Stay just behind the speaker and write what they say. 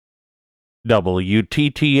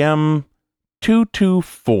WTTM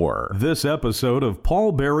 224. This episode of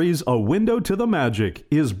Paul Berry's A Window to the Magic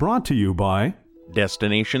is brought to you by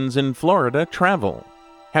Destinations in Florida Travel.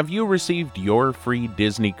 Have you received your free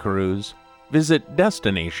Disney cruise? Visit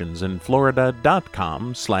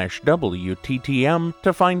destinationsinflorida.com/WTTM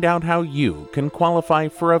to find out how you can qualify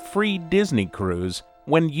for a free Disney cruise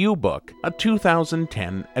when you book a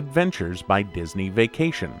 2010 Adventures by Disney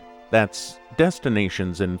vacation. That's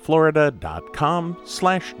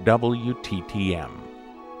destinationsinflorida.com/WTTM.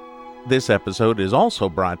 This episode is also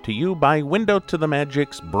brought to you by Window to the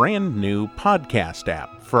Magic's brand new podcast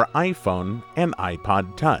app for iPhone and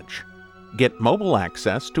iPod Touch. Get mobile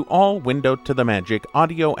access to all Window to the Magic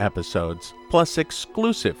audio episodes, plus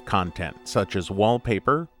exclusive content such as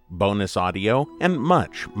wallpaper, bonus audio, and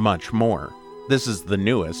much, much more. This is the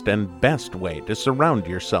newest and best way to surround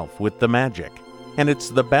yourself with the magic, and it's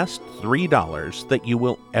the best $3 that you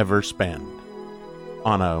will ever spend.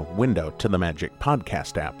 On a Window to the Magic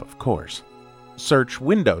podcast app, of course. Search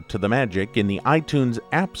Window to the Magic in the iTunes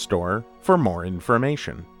App Store for more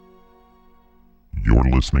information. You're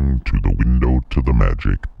listening to the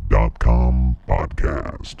WindowtotheMagic.com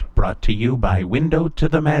podcast. Brought to you by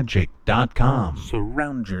WindowtotheMagic.com.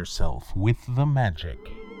 Surround yourself with the magic.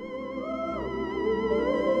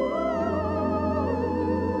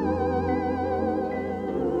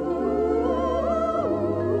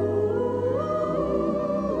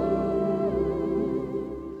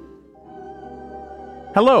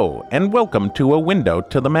 Hello, and welcome to A Window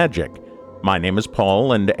to the Magic. My name is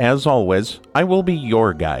Paul, and as always, I will be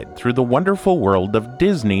your guide through the wonderful world of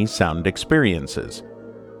Disney sound experiences.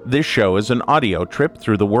 This show is an audio trip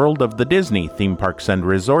through the world of the Disney theme parks and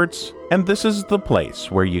resorts, and this is the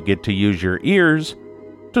place where you get to use your ears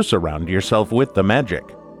to surround yourself with the magic.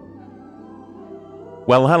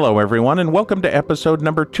 Well, hello everyone, and welcome to episode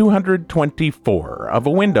number 224 of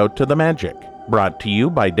A Window to the Magic, brought to you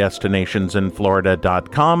by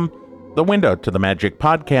destinationsinflorida.com, the Window to the Magic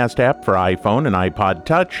podcast app for iPhone and iPod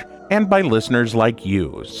Touch, and by listeners like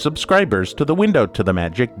you, subscribers to the Window to the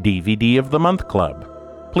Magic DVD of the Month Club.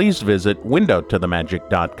 Please visit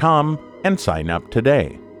WindowtotheMagic.com and sign up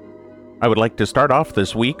today. I would like to start off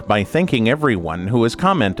this week by thanking everyone who has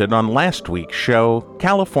commented on last week's show,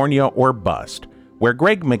 California or Bust, where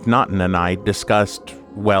Greg McNaughton and I discussed,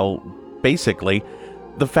 well, basically,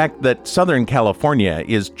 the fact that Southern California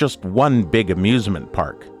is just one big amusement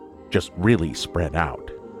park, just really spread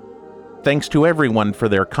out. Thanks to everyone for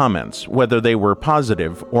their comments, whether they were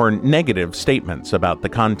positive or negative statements about the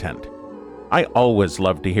content. I always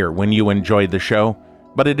love to hear when you enjoy the show,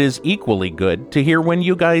 but it is equally good to hear when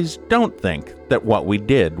you guys don't think that what we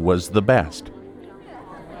did was the best.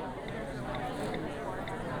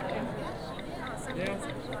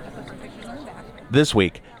 This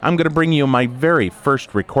week, I'm going to bring you my very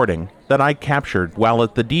first recording that I captured while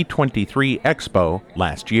at the D23 Expo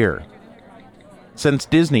last year. Since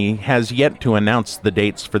Disney has yet to announce the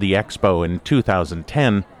dates for the Expo in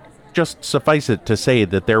 2010, just suffice it to say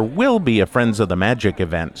that there will be a Friends of the Magic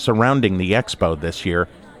event surrounding the Expo this year,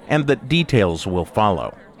 and that details will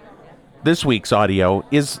follow. This week's audio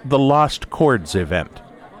is the Lost Chords event.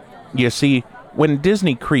 You see, when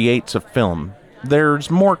Disney creates a film, there's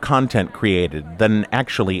more content created than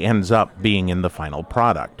actually ends up being in the final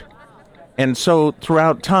product. And so,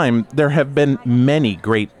 throughout time, there have been many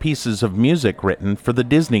great pieces of music written for the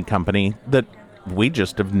Disney company that we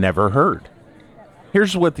just have never heard.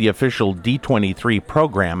 Here's what the official D23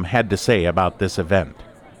 program had to say about this event.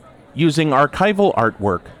 Using archival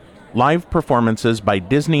artwork, live performances by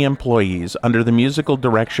Disney employees under the musical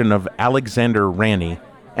direction of Alexander Ranney,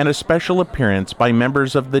 and a special appearance by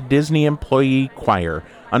members of the Disney Employee Choir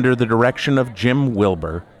under the direction of Jim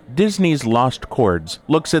Wilbur, Disney's Lost Chords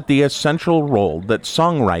looks at the essential role that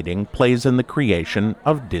songwriting plays in the creation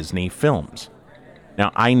of Disney films.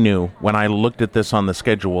 Now, I knew when I looked at this on the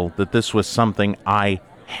schedule that this was something I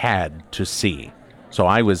had to see, so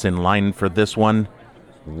I was in line for this one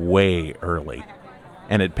way early.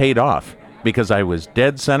 And it paid off, because I was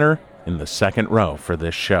dead center in the second row for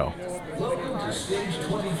this show. Welcome to Stage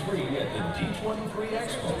 23 at the D23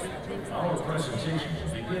 Expo. Our presentation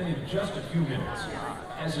will begin in just a few minutes.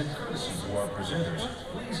 As a courtesy to our presenters,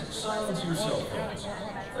 please silence your cell phones.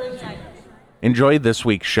 Thank you. Enjoy this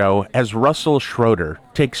week's show as Russell Schroeder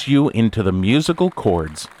takes you into the musical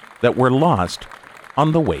chords that were lost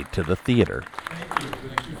on the way to the theater. Thank you.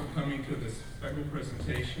 Thank you for coming to this special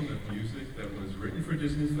presentation of music that was written for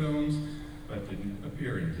Disney films but didn't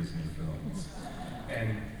appear in Disney films.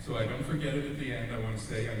 And so I don't forget it at the end. I want to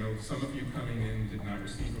say I know some of you coming in did not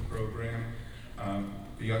receive a program.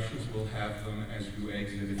 The ushers will have them as you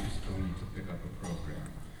exit if you still need to pick up a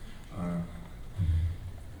program.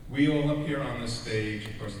 We all up here on the stage,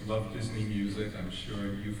 of course, love Disney music. I'm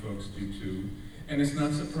sure you folks do too. And it's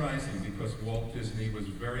not surprising because Walt Disney was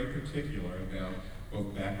very particular about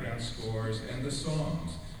both background scores and the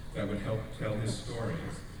songs that would help tell his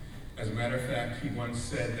stories. As a matter of fact, he once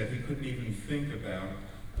said that he couldn't even think about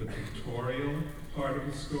the pictorial part of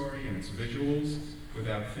the story and its visuals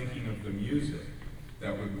without thinking of the music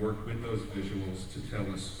that would work with those visuals to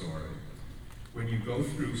tell a story. When you go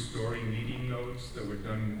through story meeting notes that were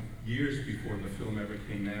done years before the film ever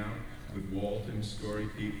came out, with Walt and story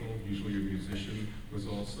people, usually a musician was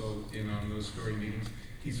also in on those story meetings,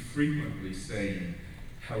 he's frequently saying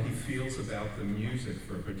how he feels about the music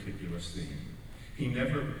for a particular scene. He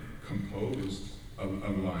never composed a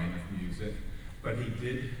line of music, but he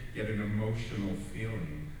did get an emotional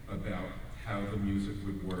feeling about how the music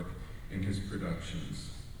would work in his productions.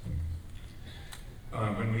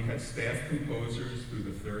 When we had staff composers through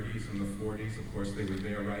the 30s and the 40s, of course, they were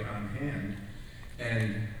there right on hand.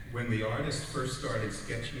 And when the artists first started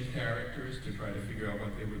sketching characters to try to figure out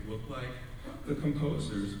what they would look like, the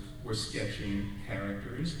composers were sketching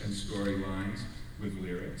characters and storylines with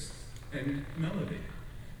lyrics and melody.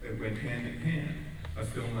 It went hand in hand. A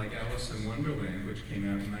film like Alice in Wonderland, which came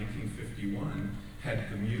out in 1951, had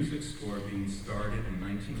the music score being started in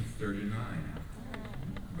 1939.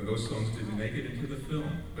 But those songs didn't make it into the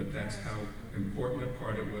film, but that's how important a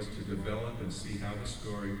part it was to develop and see how the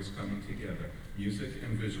story was coming together. Music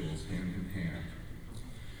and visuals hand in hand.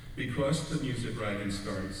 Because the music writing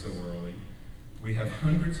started so early, we have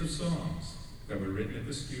hundreds of songs that were written at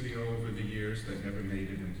the studio over the years that never made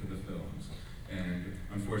it into the films. And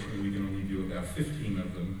unfortunately, we can only do about 15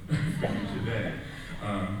 of them today.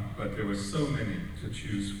 But there were so many to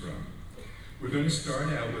choose from. We're going to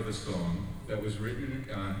start out with a song that was written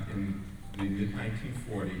in the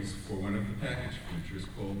mid-1940s for one of the package features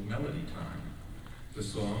called Melody Time. The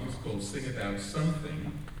song is called Sing About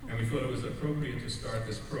Something, and we thought it was appropriate to start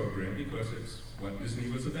this program because it's what Disney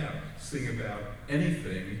was about. Sing about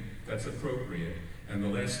anything that's appropriate. And the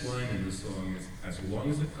last line in the song is, as long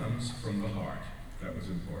as it comes from the heart. That was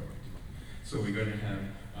important. So we're going to have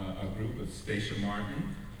a group of Stacia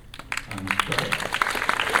Martin on chorus,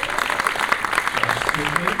 Josh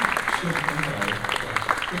Quigley,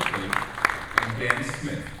 and Dan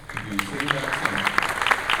Smith to do Sing About Something.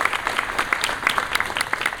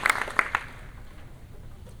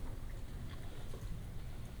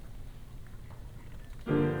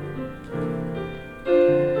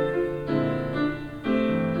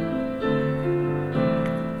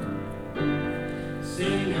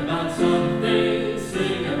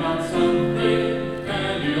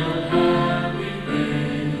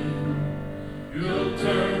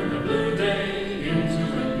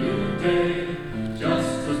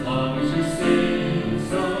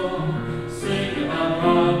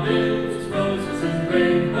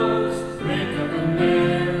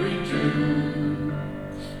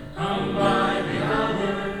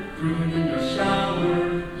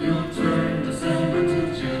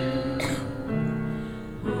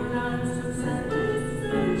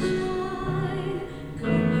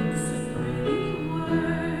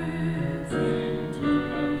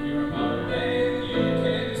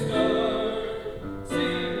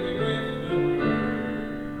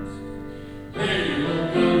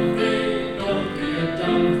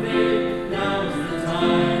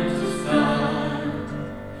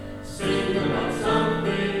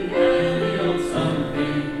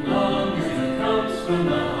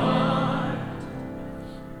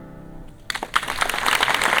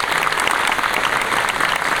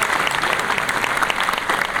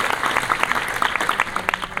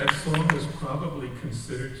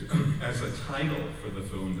 As a title for the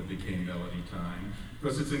film that became Melody Time,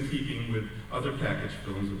 because it's in keeping with other package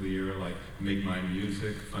films of the era like Make My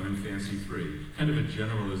Music, Fun and Fancy 3, kind of a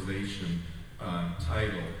generalization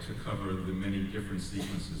title to cover the many different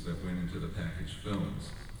sequences that went into the package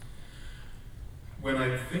films. When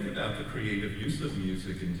I think about the creative use of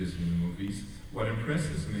music in Disney movies, what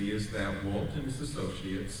impresses me is that Walt and his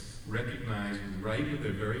associates recognized right with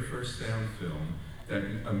their very first sound film that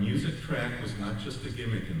a music track was not just a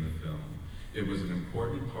gimmick in the film. It was an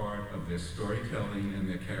important part of their storytelling and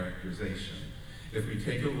their characterization. If we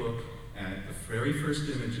take a look at the very first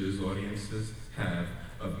images audiences have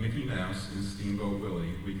of Mickey Mouse and Steamboat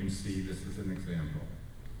Willie, we can see this as an example.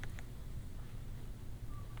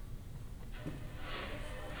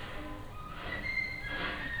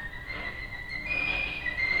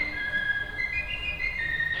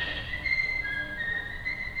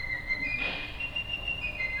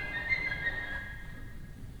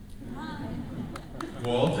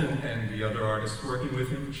 Walt and the other artists working with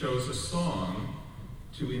him chose a song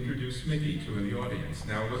to introduce Mickey to the audience.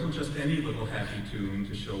 Now, it wasn't just any little happy tune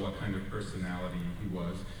to show what kind of personality he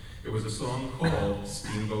was. It was a song called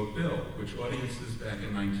Steamboat Bill, which audiences back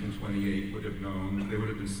in 1928 would have known. They would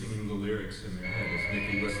have been singing the lyrics in their head as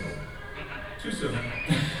Mickey whistled. Too soon.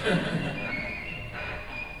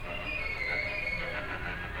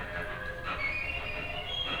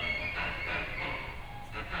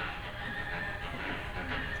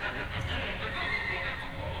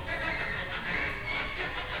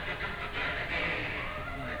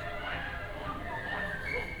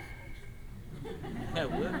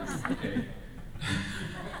 Okay.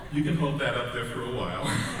 You can hold that up there for a while.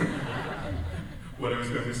 What I was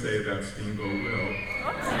going to say about Steamboat Will.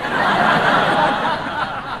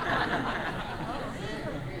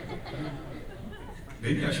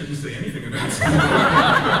 Maybe I shouldn't say anything about Steamboat Will.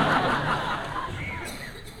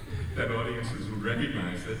 That audiences would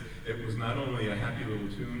recognize it. It was not only a happy little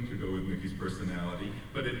tune to go with Mickey's personality,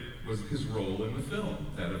 but it was his role in the film,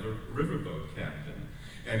 that of a riverboat captain.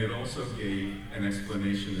 And it also gave an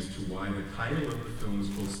explanation as to why the title of the film is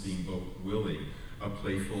called Steamboat Willie, a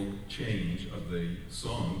playful change of the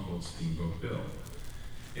song called Steamboat Bill.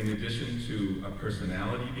 In addition to a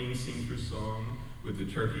personality being seen through song, with the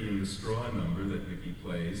turkey in the straw number that Mickey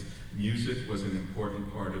plays, music was an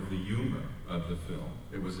important part of the humor of the film.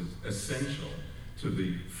 It was essential to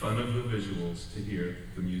the fun of the visuals to hear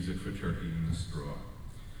the music for Turkey in the Straw.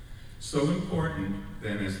 So important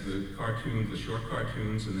then as the cartoons, the short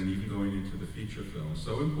cartoons, and then even going into the feature film,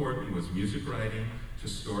 so important was music writing to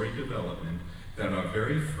story development that our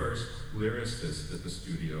very first lyricist at the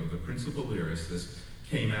studio, the principal lyricist,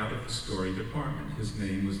 came out of the story department. His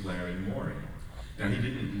name was Larry Morey. Now, he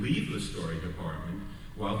didn't leave the story department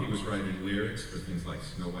while he was writing lyrics for things like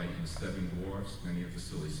Snow White and the Seven Dwarfs, many of the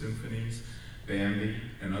Silly Symphonies, Bambi,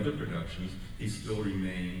 and other productions. He still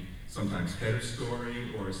remained sometimes head of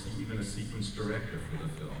story or even a sequence director for the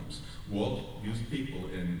films. Walt used people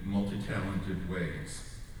in multi-talented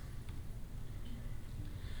ways.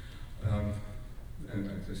 And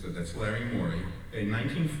as I said, that's Larry Morey. In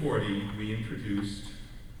 1940, we introduced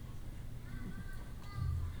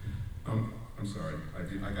I'm sorry,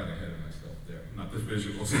 I got ahead of myself there, not the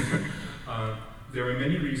visuals. There are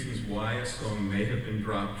many reasons why a song may have been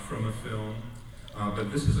dropped from a film,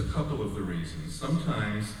 but this is a couple of the reasons.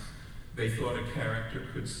 Sometimes they thought a character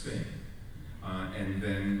could sing, and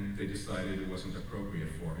then they decided it wasn't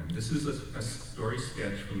appropriate for him. This is a story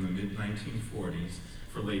sketch from the mid-1940s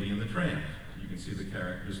for Lady and the Tramp. You can see the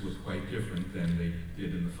characters look quite different than they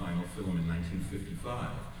did in the final film in 1955.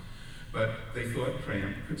 But they thought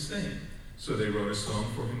Tramp could sing. So they wrote a song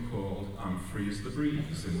for him called I'm Free as the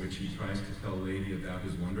Breeze, in which he tries to tell Lady about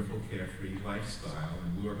his wonderful carefree lifestyle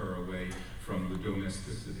and lure her away from the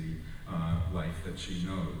domesticity life that she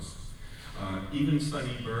knows. Even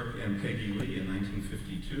Sonny Burke and Peggy Lee in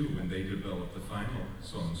 1952, when they developed the final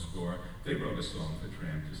song score, they wrote a song for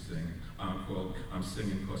Tramp to sing called I'm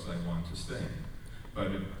Singing 'Cause I Want to Sing. But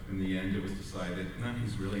in the end, it was decided, no,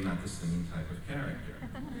 he's really not the singing type of character.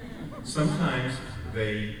 Sometimes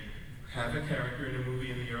they have a character in a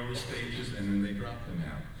movie in the early stages, and then they drop them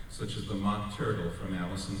out, such as the Mock Turtle from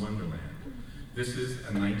Alice in Wonderland. This is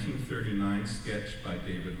a 1939 sketch by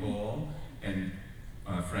David Hall, and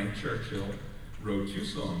Frank Churchill wrote two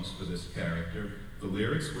songs for this character. The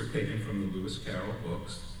lyrics were taken from the Lewis Carroll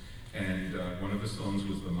books, and one of the songs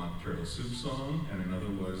was the Mock Turtle Soup song, and another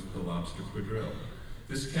was the Lobster Quadrille.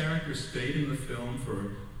 This character stayed in the film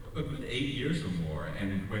for a good 8 years or more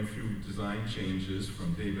and went through design changes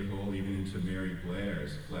from David Hall even into Mary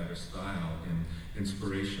Blair's flatter style and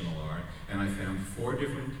inspirational art. And I found 4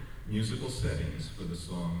 different musical settings for the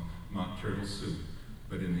song Mock Turtle Soup.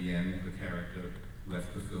 But in the end, the character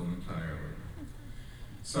left the film entirely.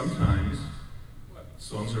 Sometimes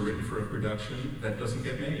songs are written for a production that doesn't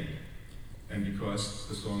get made. And because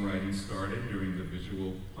the songwriting started during the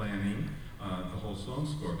visual planning, the whole song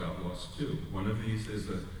score got lost too. One of these is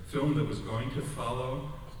a film that was going to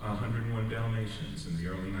follow 101 Dalmatians in the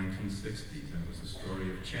early 1960s, and it was the story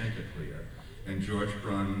of Chanticleer. And George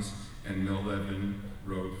Bruns and Mel Levin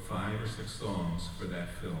wrote 5 or 6 songs for that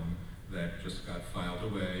film that just got filed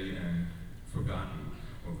away and forgotten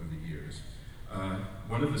over the years.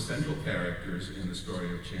 One of the central characters in the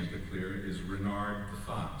story of Chanticleer is Renard the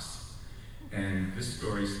Fox. And this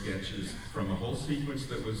story sketches from a whole sequence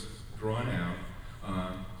that was drawn out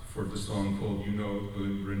for the song called You Know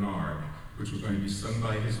Good Renard, which was going to be sung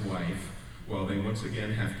by his wife while they once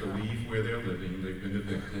again have to leave where they're living. They've been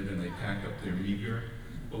evicted and they pack up their meager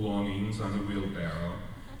belongings on a wheelbarrow.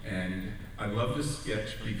 And I love this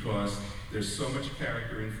sketch because there's so much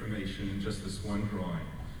character information in just this one drawing.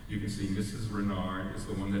 You can see Mrs. Renard is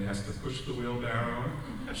the one that has to push the wheelbarrow.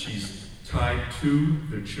 She's tied to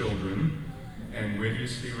the children. And where do you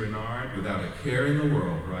see Renard? Without a care in the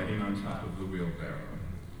world, riding on top of the wheelbarrow.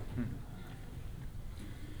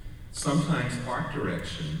 Sometimes art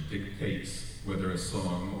direction dictates whether a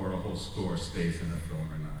song or a whole score stays in a film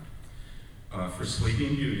or not. For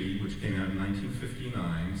Sleeping Beauty, which came out in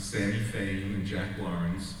 1959, Sammy Fain and Jack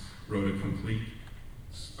Lawrence wrote a complete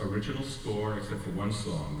original score except for one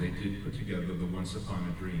song. They did put together the Once Upon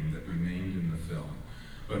a Dream that remained in the film.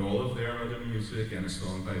 But all of their other music and a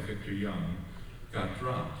song by Victor Young got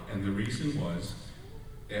dropped. And the reason was,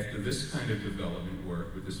 after this kind of development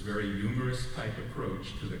work with this very humorous type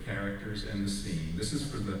approach to the characters and the scene, this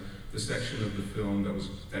is for the section of the film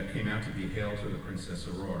that came out to be Hail to the Princess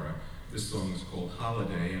Aurora. This song is called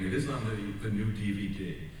Holiday, and it is on the new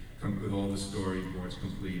DVD, with all the storyboards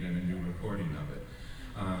complete and a new recording of it.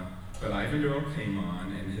 But Ivan Earl came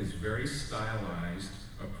on, and his very stylized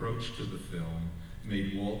approach to the film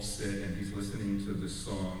made Walt sit, and he's listening to this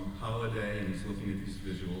song, Holiday, and he's looking at these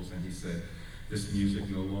visuals, and he said, this music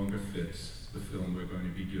no longer fits the film we're going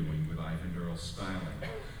to be doing with Ivan Earl's styling.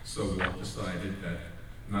 So Walt decided that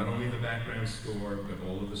not only the background score, but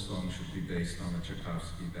all of the songs should be based on a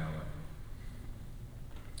Tchaikovsky ballet.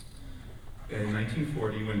 In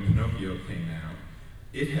 1940, when Pinocchio came out,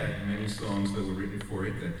 it had many songs that were written for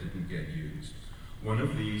it that didn't get used. One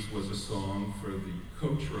of these was a song for the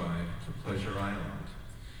coach ride to Pleasure Island.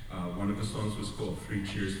 One of the songs was called 3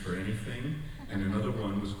 Cheers for Anything, and another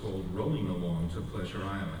one was called Rolling Along to Pleasure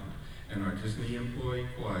Island. And our Disney employee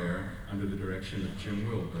choir, under the direction of Jim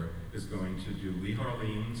Wilbur, is going to do Lee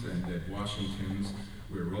Harlene's and Ed Washington's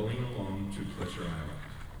We're Rolling Along to Pleasure Island.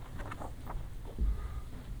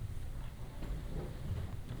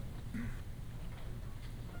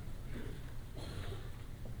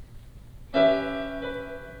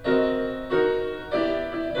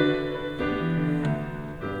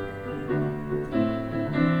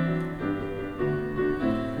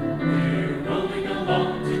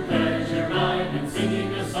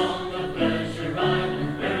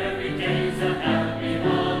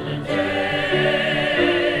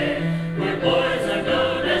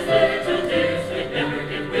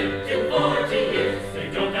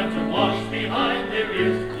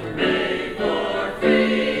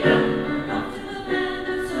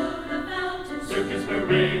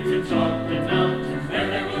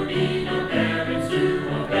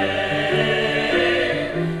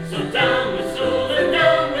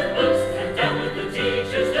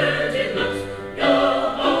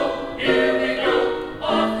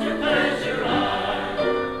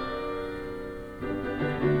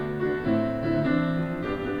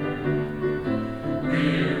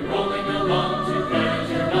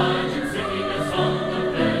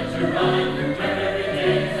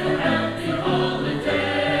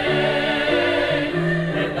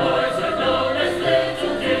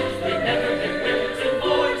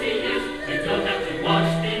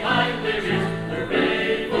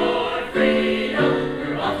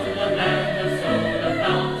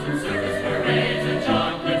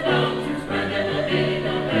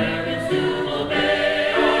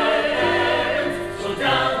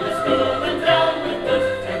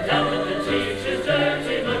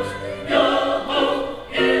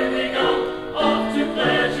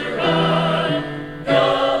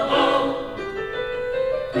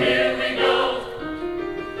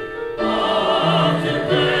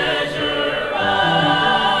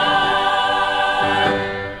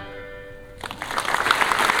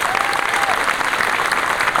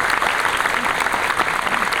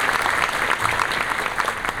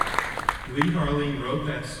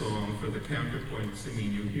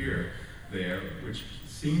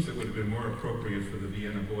 Seems it would have been more appropriate for the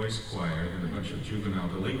Vienna Boys Choir than a bunch of juvenile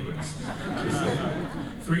delinquents.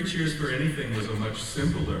 3 Cheers for Anything was a much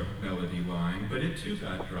simpler melody line, but it too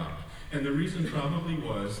got dropped. And the reason probably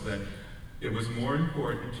was that it was more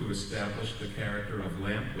important to establish the character of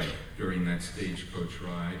Lampwick during that stagecoach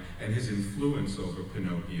ride and his influence over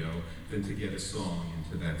Pinocchio than to get a song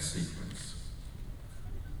into that sequence.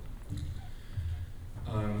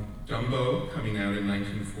 Dumbo, coming out in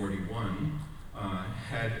 1941,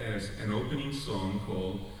 had as an opening song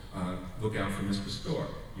called Look Out for Mr. Stork,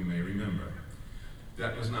 you may remember.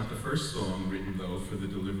 That was not the first song written, though, for the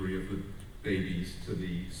delivery of the babies to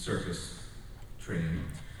the circus train.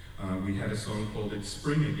 We had a song called It's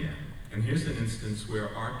Spring Again. And here's an instance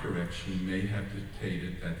where art direction may have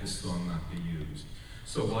dictated that this song not be used.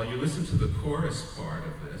 So while you listen to the chorus part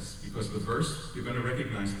of this, because the verse, you're going to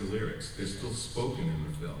recognize the lyrics, they're still spoken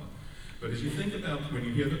in the film. But as you think about, when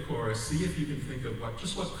you hear the chorus, see if you can think of what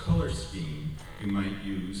color scheme you might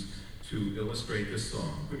use to illustrate this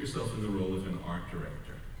song. Put yourself in the role of an art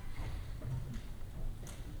director.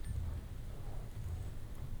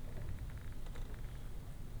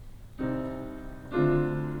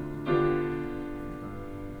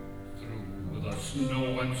 Through the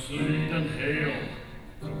snow and sleet and hail,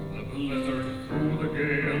 through the blizzard, through the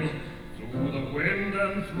gale, through the wind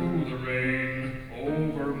and through the rain,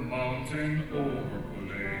 over mountain, over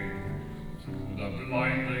plain, through the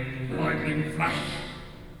blinding lightning flash,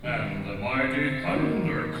 and the mighty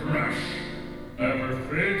thunder crash, ever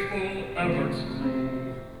faithful, ever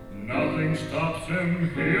true, nothing stops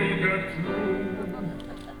him, he'll get through.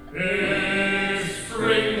 It's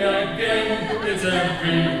spring again, it's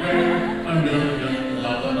everywhere, a million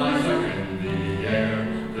lullabies are in the air,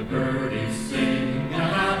 the birdies sing a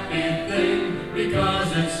happy thing,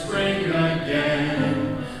 because it's spring again.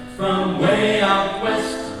 From way out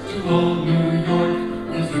west to old New York,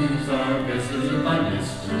 the zoos are visited by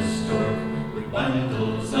Mr. Stork, with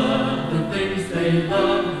bundles of the things they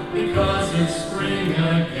love, because it's spring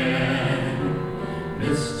again.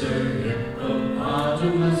 Mr.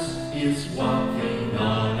 Hippopotamus is walking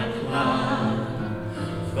on a cloud.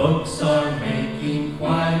 Folks are making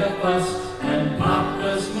quite a fuss, and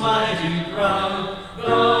Papa's mighty proud.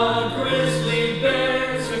 The grizzly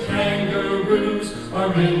bears and kangaroos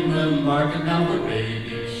are in the market now for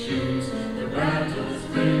baby shoes. The rattles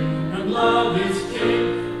ring and love is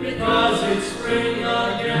king, because it's spring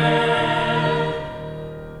again.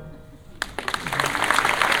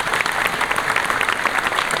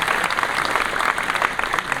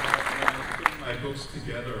 Books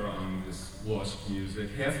together on this lost music.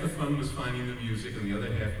 Half the fun was finding the music, and the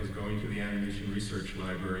other half was going to the Animation Research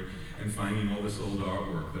Library and finding all this old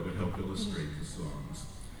artwork that would help illustrate the songs.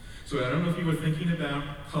 So I don't know if you were thinking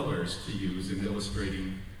about colors to use in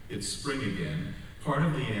illustrating It's Spring Again. Part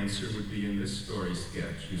of the answer would be in this story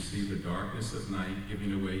sketch. You see the darkness of night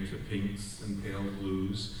giving way to pinks and pale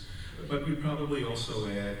blues. But we'd probably also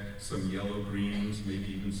add some yellow greens,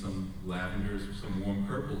 maybe even some lavenders, some warm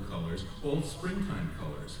purple colors, all springtime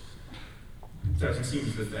colors. It doesn't seem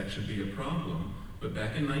as if that should be a problem, but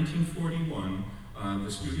back in 1941, the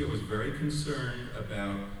studio was very concerned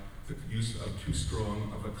about the use of too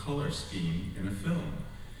strong of a color scheme in a film.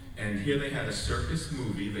 And here they had a circus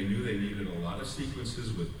movie. They knew they needed a lot of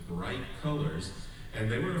sequences with bright colors, and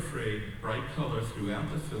they were afraid bright color throughout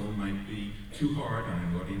the film might be too hard on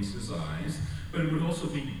an audience's eyes, but it would also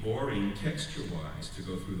be boring texture-wise to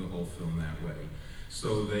go through the whole film that way.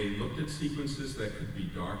 So they looked at sequences that could be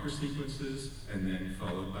darker sequences and then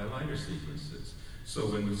followed by lighter sequences. So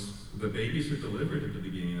when the babies are delivered at the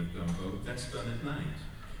beginning of Dumbo, that's done at night.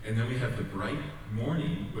 And then we have the bright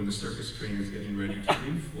morning when the circus train is getting ready to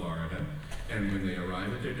leave Florida, and when they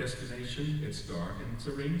arrive at their destination, it's dark and it's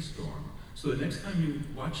a rainstorm. So the next time you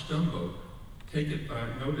watch Dumbo, take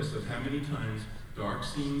notice of how many times dark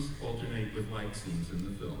scenes alternate with light scenes in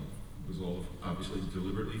the film. It was all obviously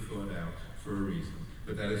deliberately thought out for a reason.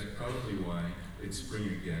 But that is probably why It's Spring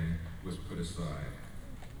Again was put aside.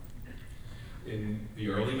 In the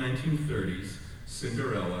early 1930s,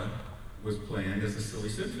 Cinderella was planned as a silly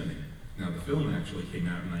symphony. Now the film actually came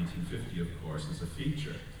out in 1950, of course, as a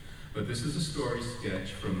feature. But this is a story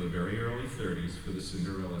sketch from the very early 30s for the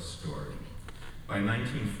Cinderella story. By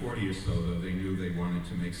 1940 or so, though, they knew they wanted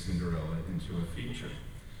to make Cinderella into a feature.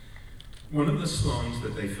 One of the songs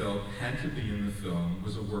that they felt had to be in the film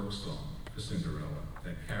was a work song for Cinderella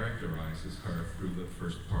that characterizes her through the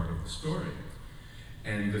first part of the story.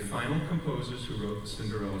 And the final composers who wrote the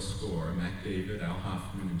Cinderella score, Mac David, Al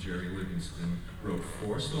Hoffman, and Jerry Livingston, wrote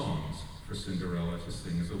 4 songs for Cinderella to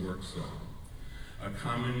sing as a work song. A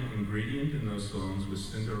common ingredient in those songs was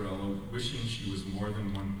Cinderella wishing she was more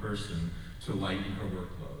than one person to lighten her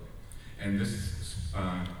workload. And this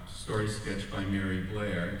story sketch by Mary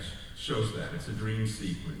Blair shows that. It's a dream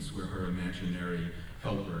sequence where her imaginary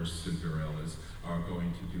helpers, Cinderellas, are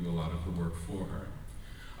going to do a lot of the work for her.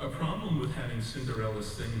 A problem with having Cinderella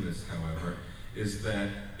sing this, however, is that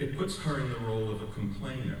it puts her in the role of a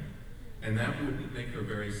complainer, and that wouldn't make her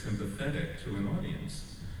very sympathetic to an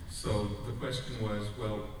audience. So the question was,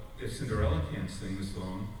 well, if Cinderella can't sing the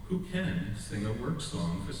song, who can sing a work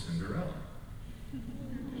song for Cinderella?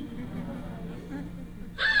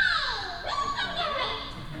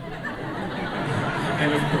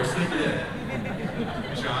 And of course they did.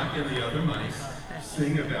 Jock and the other mice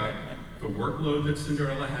sing about the workload that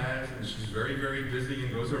Cinderella has, and she's very, very busy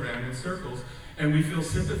and goes around in circles, and we feel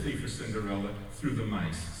sympathy for Cinderella through the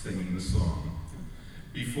mice singing the song.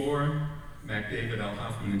 Before Mac David, Al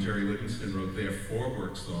Hoffman, and Jerry Livingston wrote their 4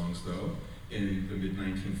 work songs, though, in the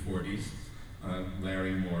mid-1940s.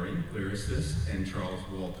 Larry Morey, lyricist, and Charles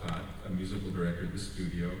Walcott, a musical director at the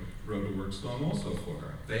studio, wrote a work song also for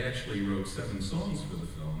her. They actually wrote 7 songs for the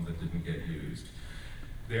film that didn't get used.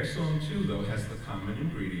 Their song, too, though, has the common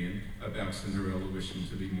ingredient about Cinderella wishing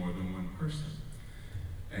to be more than one person.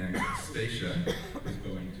 And Stacia is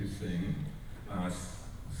going to sing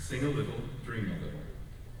Sing a Little, Dream a Little.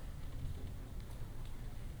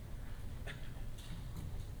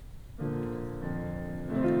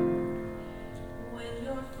 When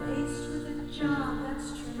you're faced with a job that's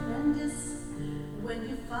tremendous, when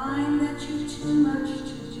you find that you've too much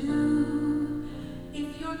to do,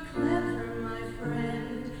 if you're clever, my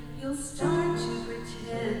friend, you'll start to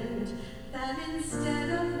pretend that instead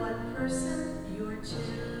of one person, you're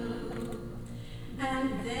 2. And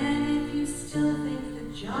then if you still think the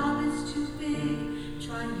job is too big,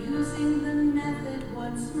 try using the method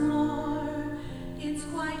once more. It's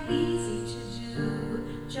quite easy to do.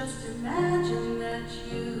 Just imagine that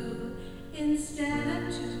you, instead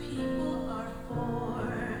of 2 people, are 4.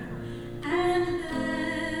 And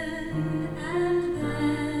then, and then,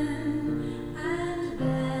 and then, and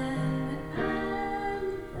then.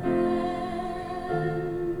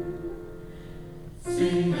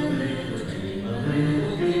 Sing a little, dream a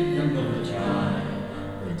little, give them both a try.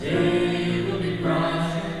 The day will be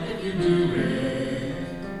bright if you do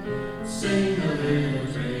it. Sing a little,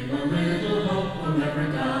 dream a little, hope will never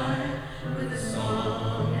die. With a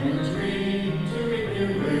song and a dream to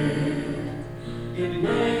renew it. It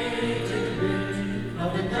may take a bit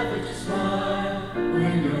of an effort to smile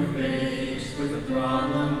when you're faced with a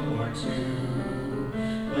problem or 2.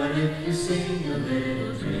 But if you sing a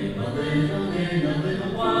little, dream a little, in a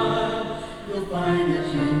little while, you'll find that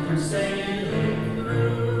you can sail it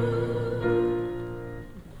through.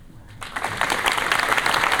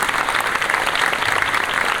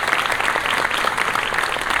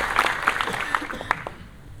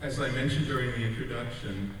 As I mentioned during the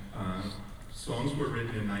introduction, songs were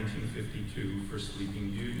written in 1952 for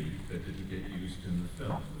Sleeping Beauty that didn't get used in the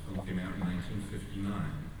film. The film came out in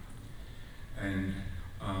 1959. And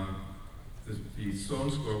the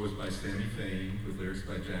song score was by Sammy Fain, with lyrics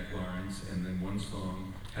by Jack Lawrence, and then one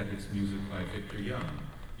song had its music by Victor Young.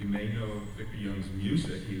 You may know Victor Young's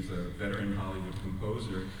music. He's a veteran Hollywood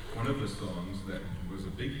composer. One of the songs that was a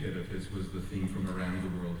big hit of his was the theme from Around the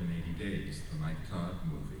World in 80 Days, the Mike Todd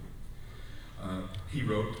movie.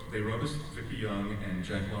 Victor Young and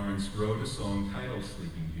Jack Lawrence wrote a song titled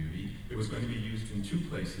Sleeping Beauty. It was going to be used in 2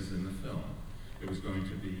 places in the film. It was going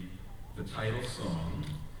to be the title song,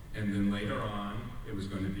 and then later on, it was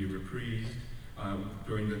going to be reprised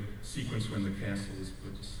during the sequence when the castle is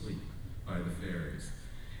put to sleep by the fairies.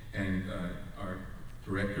 And our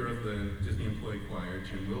director of the Disney Employee Choir,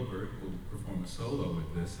 Jim Wilbert, will perform a solo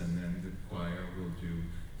with this, and then the choir will do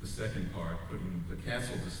the second part, putting the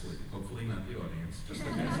castle to sleep. Hopefully not the audience, just the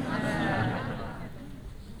castle.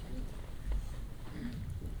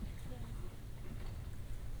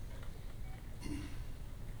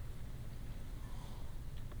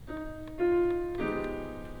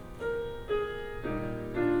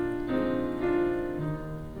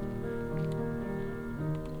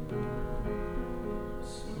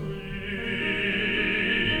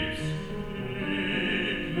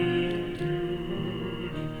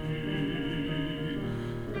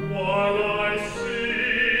 While I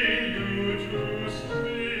sing you to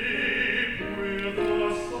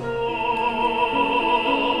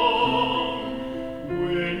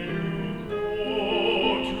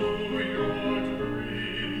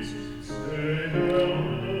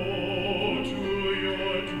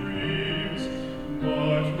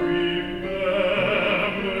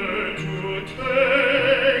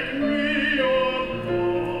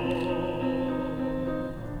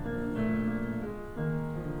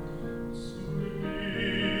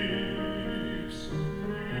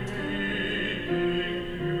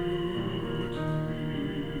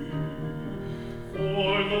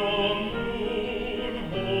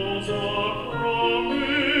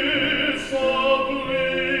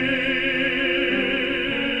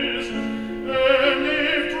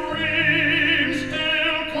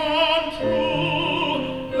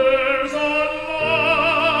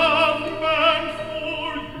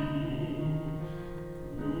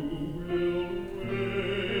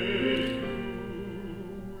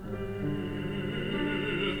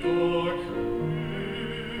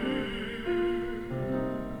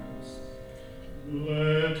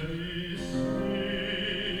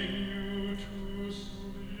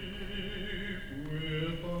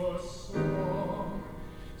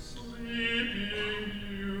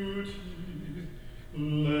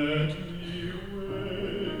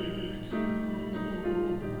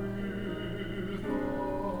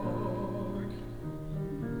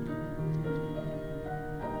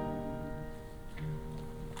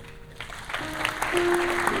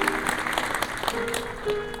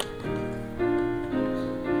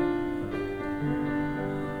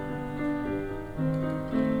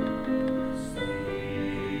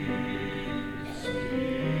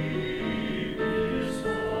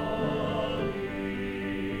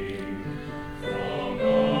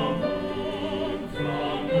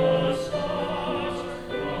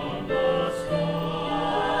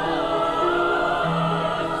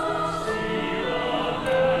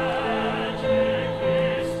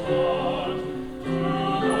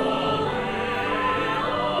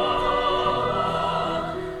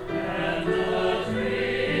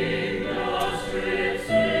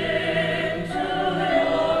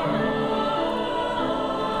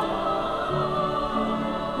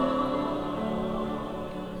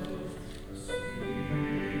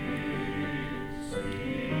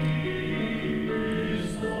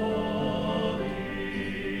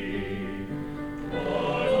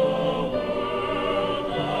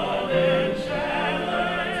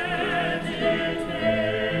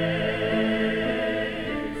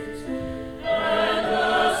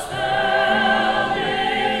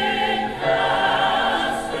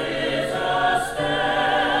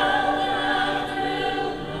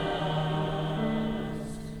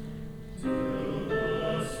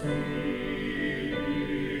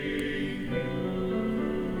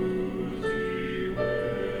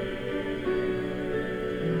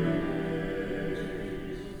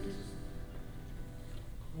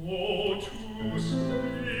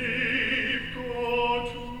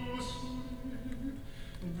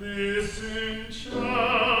This enchantment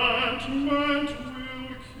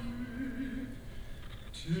will keep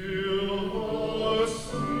till the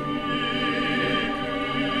sleeping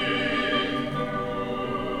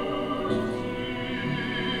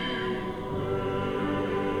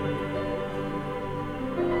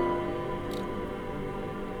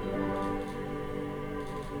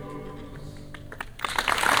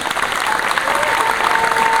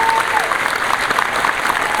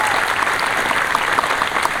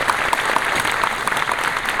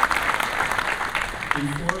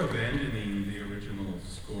Before abandoning the original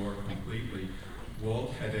score completely,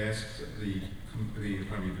 Walt had asked the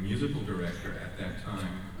musical director at that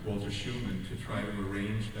time, Walter Schumann, to try to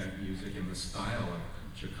arrange that music in the style of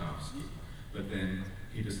Tchaikovsky. But then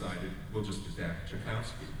he decided, we'll just adapt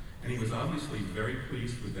Tchaikovsky. And he was obviously very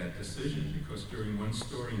pleased with that decision because during one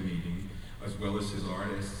story meeting, as well as his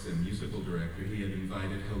artists and musical director, he had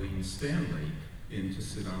invited Helene Stanley in to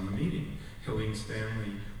sit on the meeting. Helene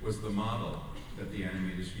Stanley was the model that the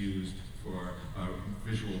animators used for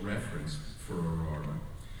visual reference for Aurora.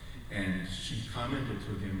 And she commented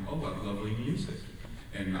to him, "Oh, what lovely music."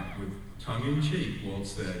 And with tongue-in-cheek, Walt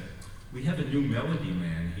said, "We have a new melody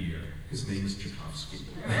man here. His name is Tchaikovsky."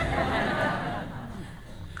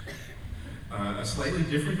 A slightly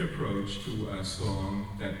different approach to a song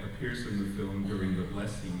that appears in the film during the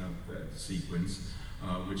blessing of that sequence,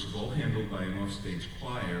 which is all handled by an offstage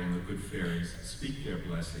choir, and the good fairies speak their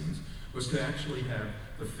blessings, was to actually have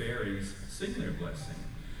the fairies sing their blessing.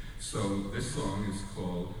 So this song is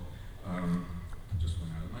called, just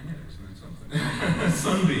went out of my head, isn't that something?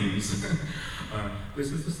 Sunbeams.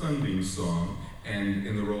 This is the Sunbeams song, and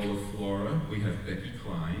in the role of Flora, we have Becky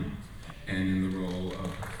Klein, and in the role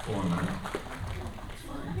of Fauna,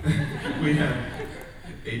 we have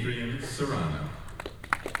Adrian Serrano.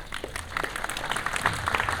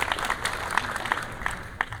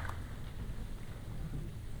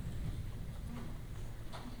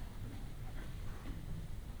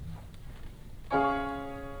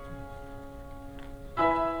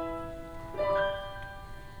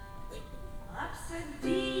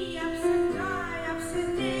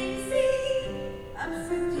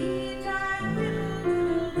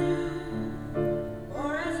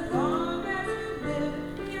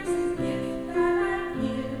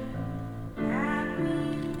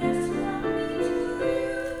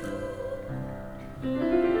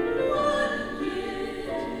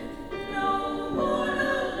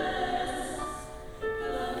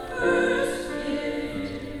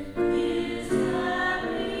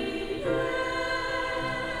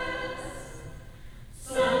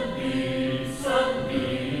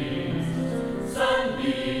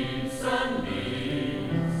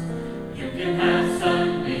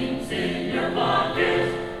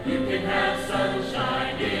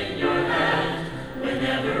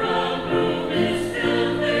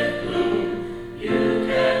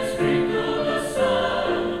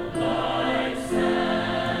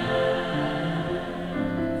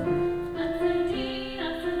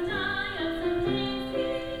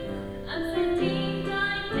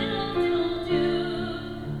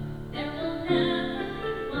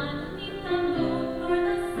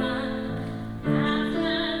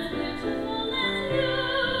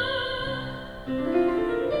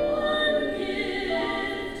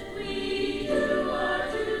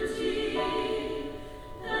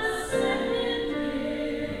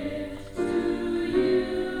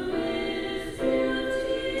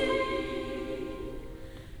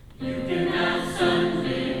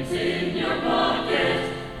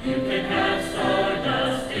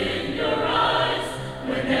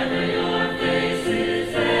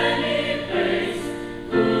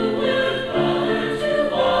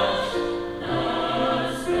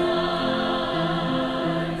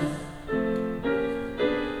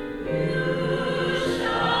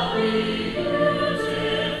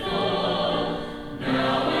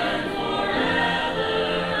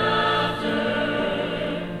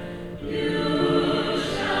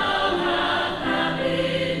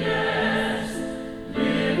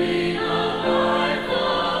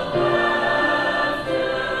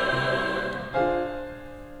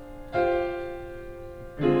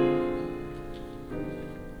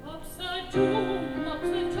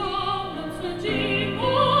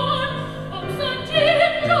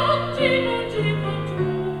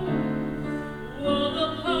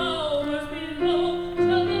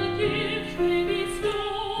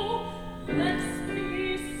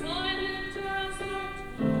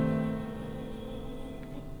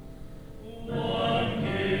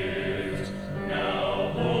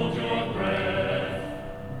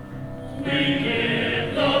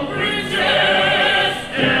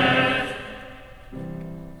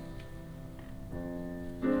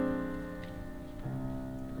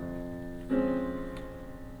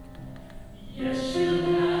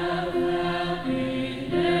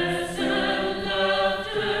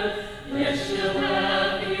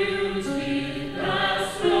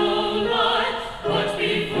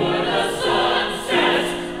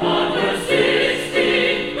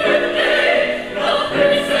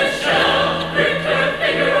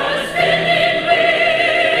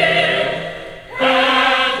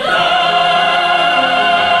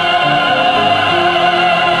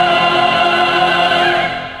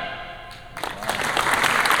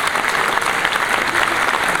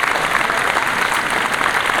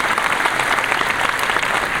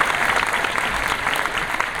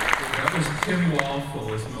 Tim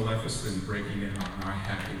Walpole as Maleficent breaking in on our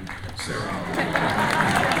happy ceremony.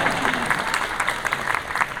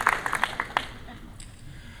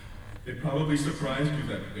 It probably surprised you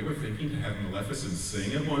that they were thinking to have Maleficent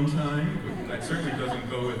sing at one time, but that certainly doesn't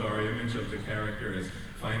go with our image of the character as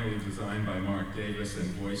finally designed by Mark Davis and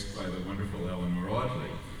voiced by the wonderful Eleanor Audley.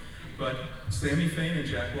 But Sammy Fain and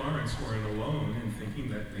Jack Lawrence weren't alone in thinking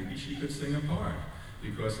that maybe she could sing a part,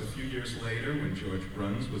 because a few years later, when George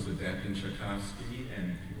Bruns was adapting Tchaikovsky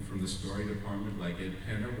and people from the story department like Ed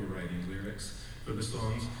Penner were writing lyrics for the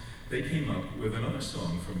songs, they came up with another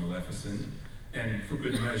song for Maleficent, and for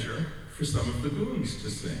good measure, for some of the goons to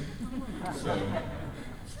sing. So,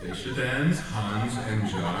 Stacia Dans, Hans, and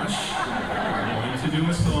Josh are going to do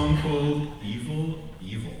a song called Evil,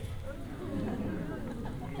 Evil.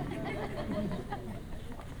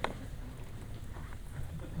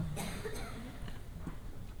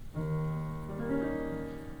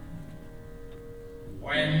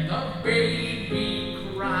 When the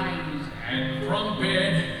baby cries and from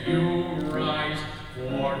bed you rise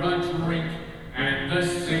for a drink, and the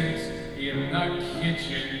sink's in the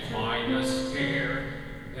kitchen by the stair,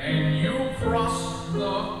 then you cross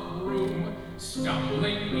the room,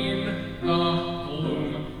 stumbling in the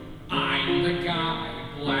gloom. I'm the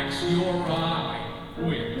guy, blacks your eye,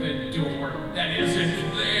 with the door that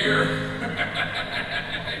isn't there.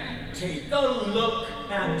 Take a look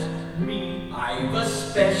at me, I've a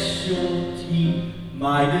specialty.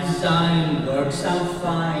 My design works out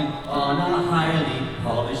fine on a highly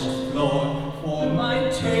polished floor. For my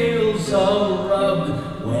tail's a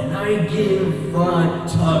rub when I give a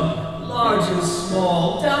tug. Large and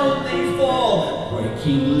small, down they fall,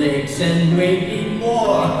 breaking legs and maybe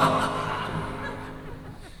more.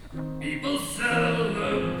 People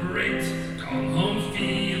celebrate, come home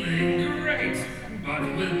feeling great, but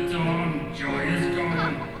with dawn, joy is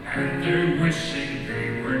gone, and they're wishing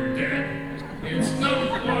they were dead. It's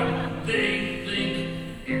not what they think,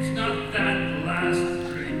 it's not that last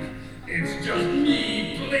drink, it's just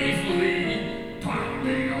me playfully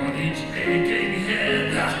pounding on each aching head.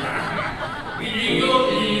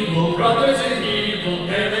 Evil, evil, brothers and evil,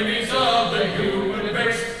 enemies of the human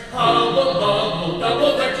race. Hubble, bubble,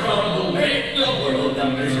 double their trouble, make the world a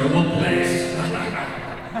miserable place.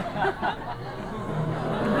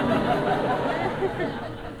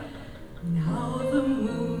 Now the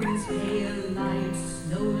moon's pale light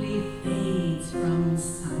slowly fades from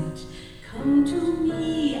sight. Come to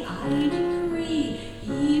me, I decree,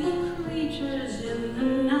 evil creatures in the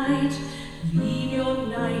night. Leave your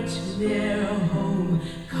nightmare home,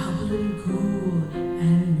 goblin, ghoul,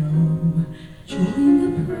 and gnome. Join the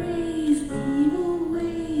praise, evil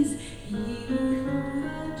ways, evil through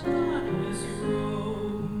the darkness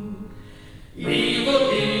roam. Evil,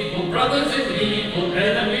 evil, brothers and evil,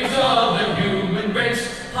 enemies of the human race.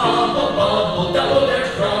 Hubble, bubble, double their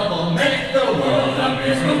trouble, make the world a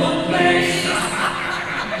miserable place.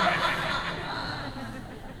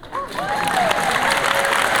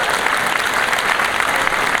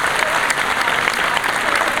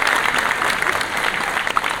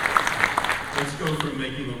 Let's go from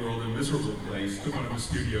making the world a miserable place to one of the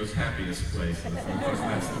studio's happiest places, because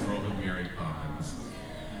that's the world of Mary Poppins.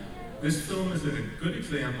 This film is a good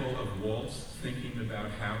example of Walt's thinking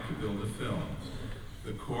about how to build a film.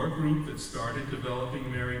 The core group that started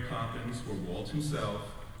developing Mary Poppins were Walt himself,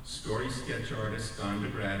 story sketch artist Don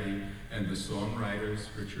DeGrady, and the songwriters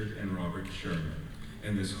Richard and Robert Sherman.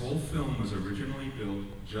 And this whole film was originally built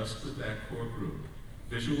just with that core group,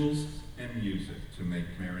 visuals and music, to make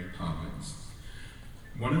Mary Poppins.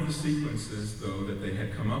 One of the sequences, though, that they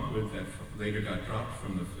had come up with that later got dropped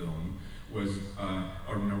from the film was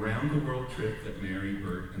an around-the-world trip that Mary,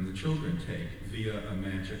 Bert, and the children take via a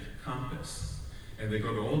magic compass. And they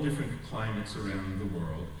go to all different climates around the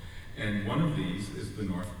world, and one of these is the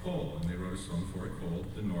North Pole, and they wrote a song for it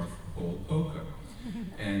called the North Pole Polka.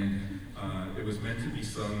 And it was meant to be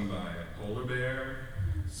sung by a polar bear,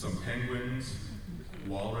 some penguins,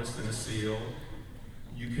 walrus, and a seal.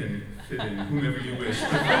 You can fit in whomever you wish.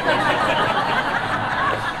 Our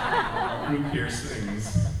group here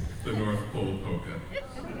sings the North Pole Polka.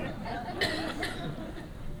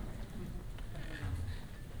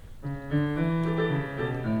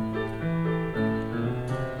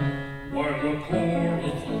 While the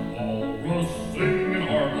chorus of walrus sing in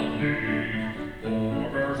harmony, polar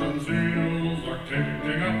bears and seals are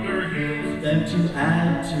tilting up their heels. Then to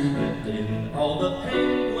add to the din, all the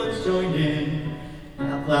penguins joined in,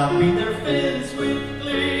 flapping their fins with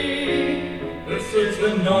glee. This is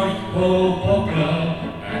the North Pole Polka,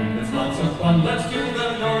 and it's lots of fun. Let's do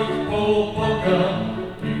the North Pole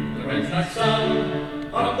Polka. Beneath the red sun,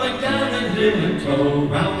 Up and down and heel and toe,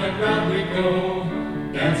 round and round we go,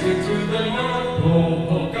 dancing to the North Pole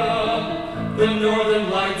polka. The northern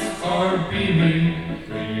lights are beaming,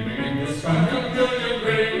 gleaming in the sky, a million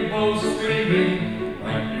rainbows streaming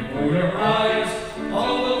right before your eyes.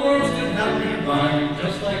 All the world's in happy rhyme,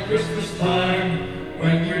 just like Christmas time,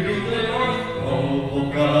 when we do the North Pole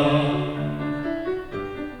polka.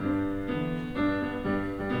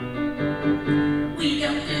 We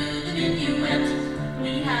don't do the minuet,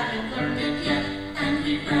 we haven't learned it yet, and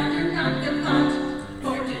we'd rather not go hot,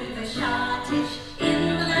 or do the schottisch in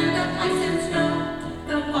the land of ice and snow.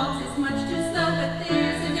 The waltz is much too slow, but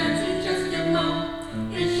there's a dance you just don't know.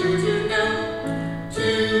 It's sure to know, to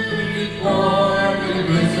keep warm in a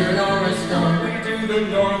blizzard or a storm. We do the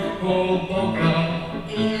North Pole polka,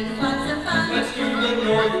 And lots of fun. let's do the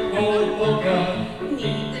North Pole polka.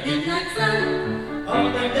 Need the midnight sun.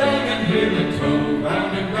 Up and down and heel and toe,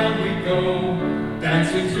 round and round we go,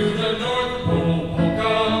 dancing to the North Pole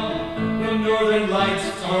polka. The northern lights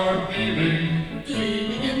are beaming,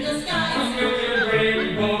 Gleaming in the a skies, million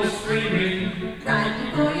rainbows streaming, right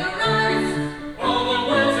before your eyes. all the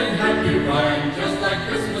world's in happy rhyme, just like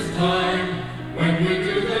Christmas time, when we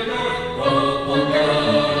do the North Pole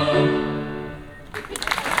polka.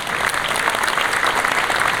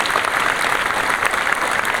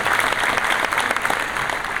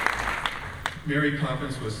 Mary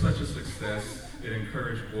Poppins was such a success, it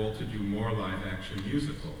encouraged Walt to do more live-action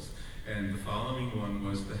musicals. And the following one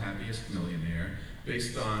was The Happiest Millionaire,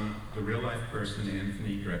 based on the real-life person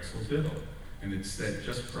Anthony Drexel Biddle. And it's set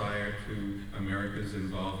just prior to America's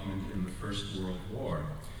involvement in the First World War.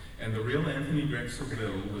 And the real Anthony Drexel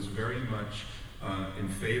Biddle was very much in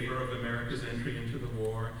favor of America's entry into the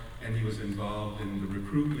war, and he was involved in the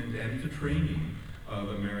recruitment and the training of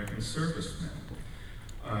American servicemen.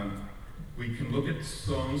 We can look at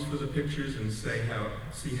songs for the pictures and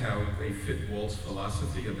see how they fit Walt's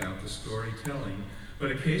philosophy about the storytelling,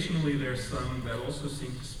 but occasionally there are some that also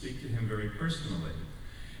seem to speak to him very personally.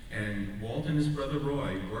 And Walt and his brother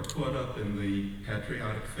Roy were caught up in the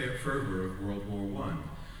patriotic fervor of World War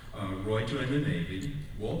I. Roy joined the Navy.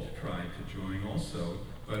 Walt tried to join also,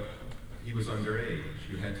 but he was underage.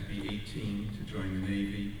 You had to be 18 to join the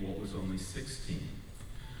Navy. Walt was only 16.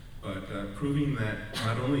 But proving that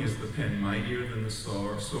not only is the pen mightier than the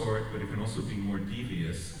sword, but it can also be more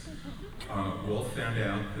devious, Walt found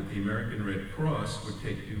out that the American Red Cross would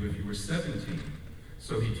take you if you were 17.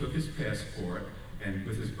 So he took his passport, and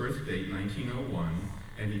with his birth date, 1901,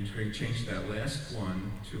 and he changed that last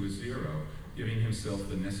one to a 0, giving himself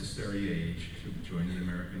the necessary age to join the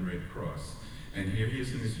American Red Cross. And here he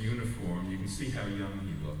is in his uniform. You can see how young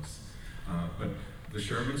he looks. But the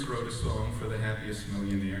Shermans wrote a song for The Happiest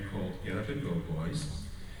Millionaire called Get Up and Go Boys,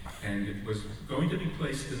 and it was going to be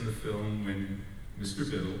placed in the film when Mr.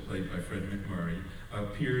 Biddle, played by Fred McMurray,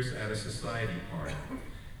 appears at a society party.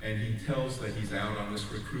 And he tells that he's out on this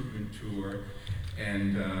recruitment tour,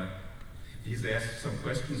 and he's asked some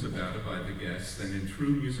questions about it by the guests, and in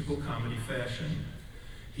true musical comedy fashion,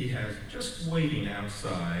 he has just waiting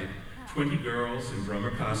outside 20 girls in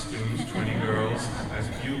drummer costumes, 20 girls as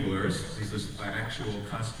buglers. These are actual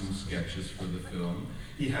costume sketches for the film.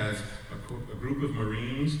 He has a group of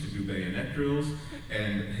Marines to do bayonet drills,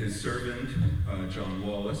 and his servant, John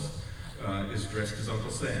Wallace, is dressed as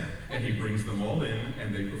Uncle Sam. And he brings them all in,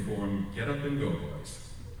 and they perform Get Up and Go Boys.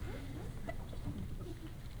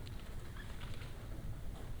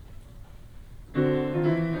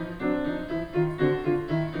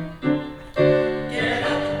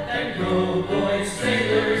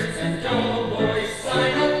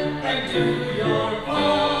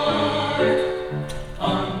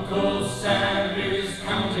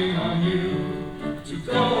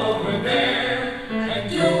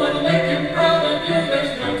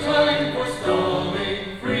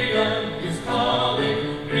 Freedom is calling.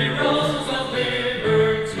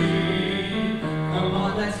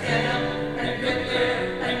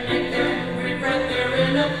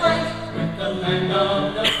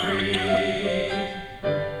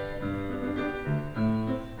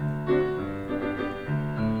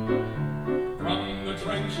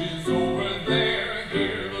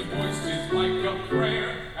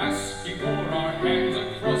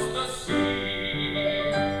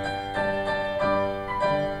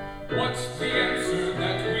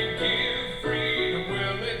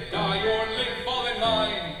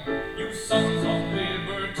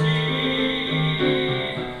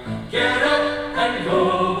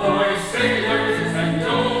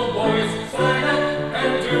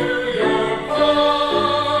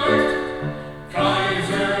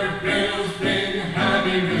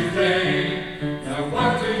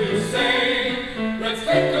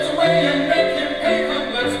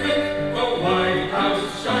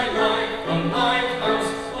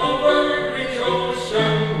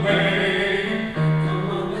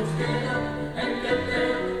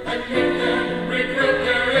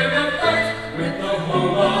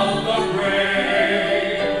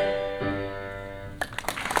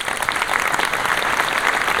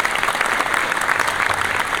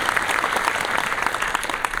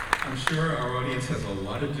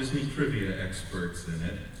 Disney trivia experts in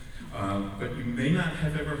it, but you may not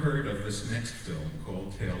have ever heard of this next film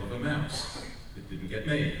called Tale of a Mouse. It didn't get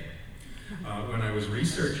made. When I was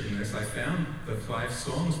researching this, I found the 5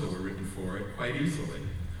 songs that were written for it quite easily.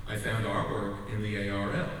 I found artwork in the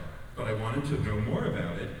ARL, but I wanted to know more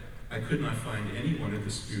about it. I could not find anyone at the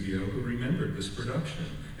studio who remembered this production,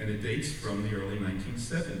 and it dates from the early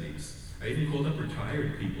 1970s. I even called up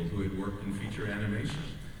retired people who had worked in feature animation,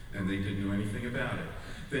 and they didn't know anything about it.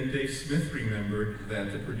 Then Dave Smith remembered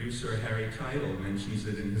that the producer, Harry Teitel, mentions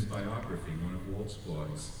it in his biography, One of Walt's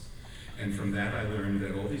Boys. And from that I learned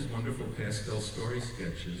that all these wonderful pastel story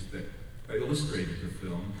sketches that illustrated the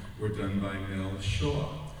film were done by Mel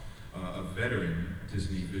Shaw, a veteran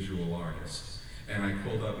Disney visual artist. And I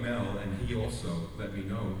called up Mel, and he also let me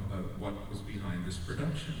know what was behind this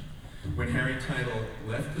production. When Harry Teitel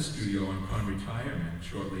left the studio upon retirement,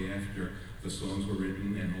 shortly after the songs were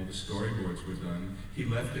written and all the storyboards were done, he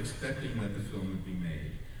left expecting that the film would be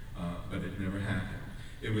made, but it never happened.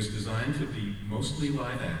 It was designed to be mostly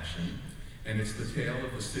live action, and it's the tale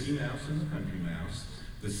of the city mouse and the country mouse.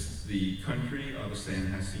 The country are the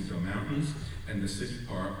San Jacinto Mountains, and the city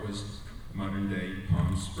part was modern-day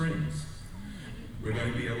Palm Springs. We're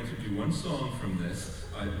going to be able to do one song from this.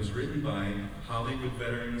 It was written by Hollywood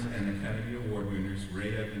veterans and Academy Award winners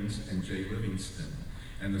Ray Evans and Jay Livingston.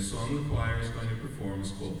 And the song the choir is going to perform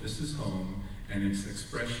is called This Is Home, and it's an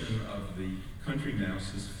expression of the country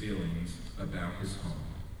mouse's feelings about his home.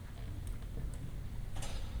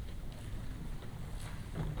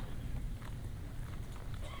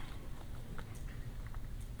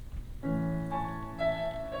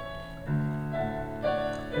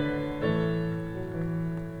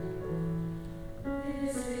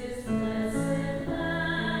 This is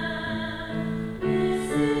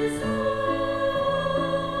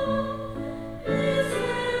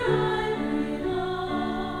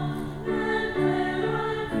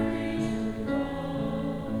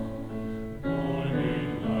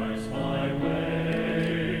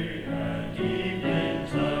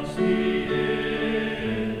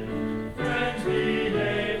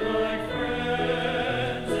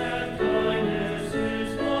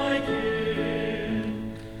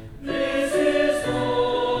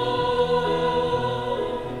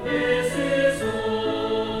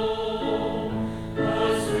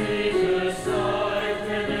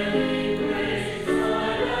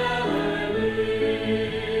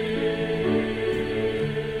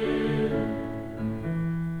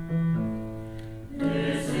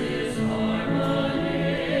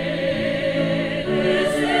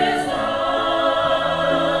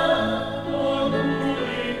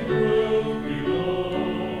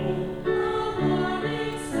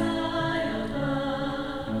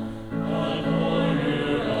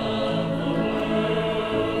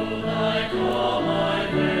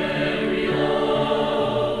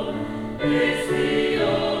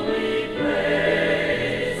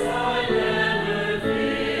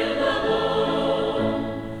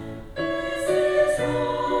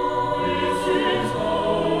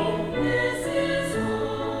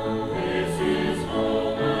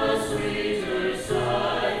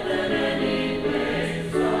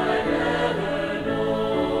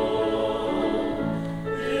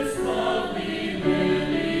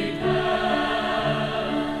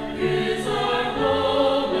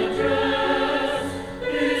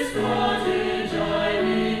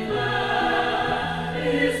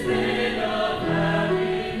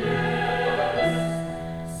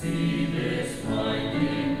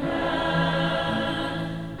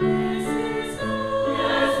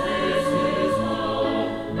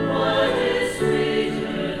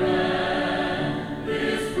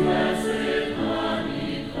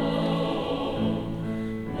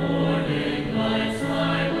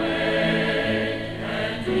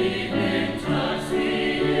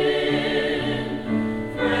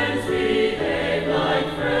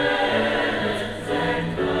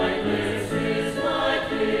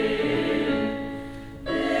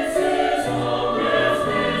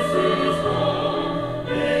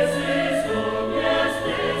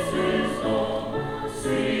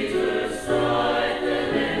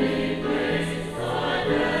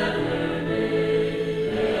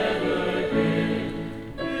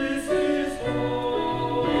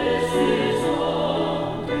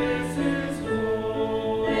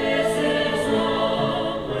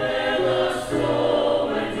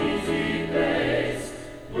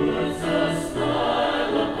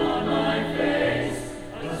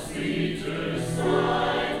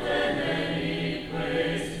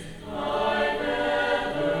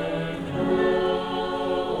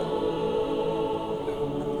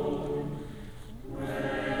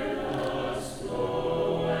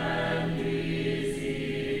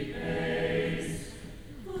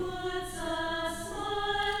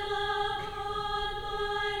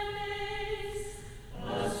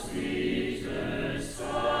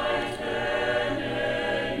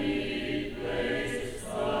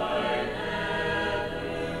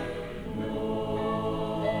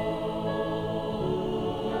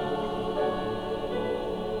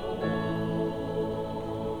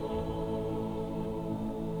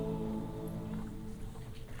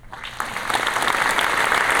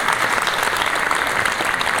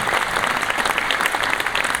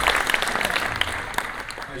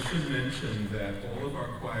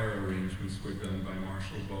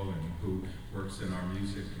Marshall Bowen, who works in our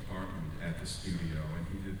music department at the studio, and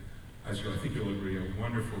he did, I think you'll agree, a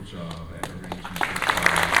wonderful job at arranging this music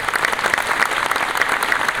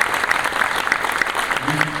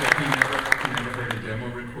that he never heard a demo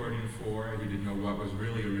recording for. He didn't know what was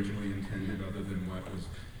really originally intended other than what was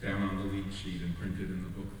down on the lead sheet and printed in the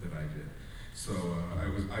book that I did. So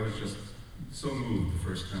I was just so moved the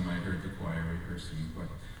first time I heard the choir rehearsing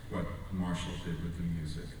what Marshall did with the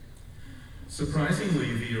music.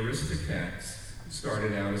 Surprisingly, the Aristocats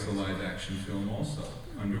started out as a live-action film also,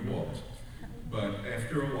 under Walt. But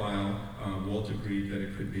after a while, Walt agreed that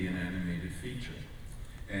it could be an animated feature.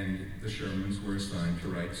 And the Shermans were assigned to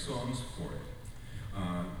write songs for it.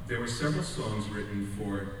 There were several songs written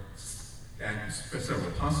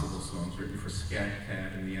several possible songs written for Scat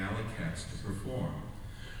Cat and the Alley Cats to perform.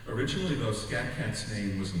 Originally, though, Scat Cat's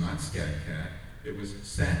name was not Scat Cat, it was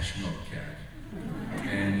Satchmo Cat.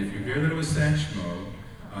 And if you hear that it was Satchmo,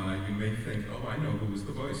 you may think, oh, I know who was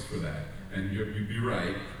the voice for that. And you'd be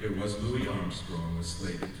right, it was Louis Armstrong was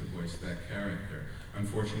slated to voice that character.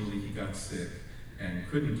 Unfortunately, he got sick and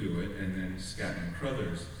couldn't do it, and then Scatman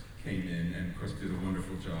Crothers came in and, of course, did a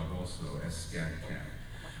wonderful job also as Scat Cat.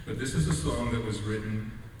 But this is a song that was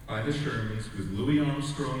written by the Shermans with Louis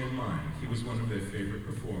Armstrong in mind. He was one of their favorite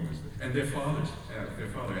performers. And their father,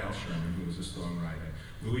 Al Sherman, who was a songwriter.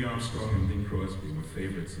 Louis Armstrong and Bing Crosby were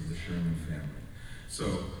favorites of the Sherman family.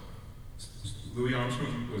 So Louis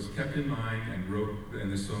Armstrong was kept in mind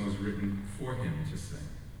and this song was written for him to sing.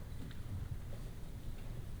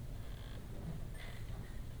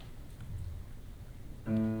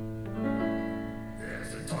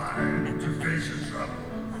 There's a time to face your trouble,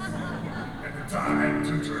 and a time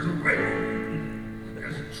to turn away.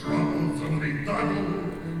 There's troubles only double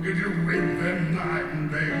if you win them night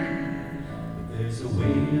and day. But there's a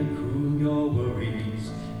way to cool your worries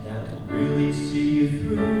that will really see you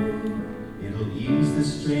through. It'll ease the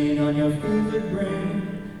strain on your fevered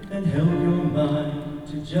brain and help your mind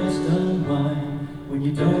to just unwind when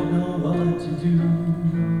you don't know what to do.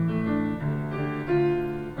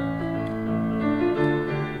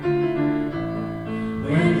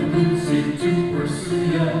 When the blues seem to pursue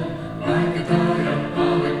ya like a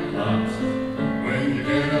diabolic plot. When you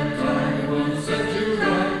get uptight, it won't set you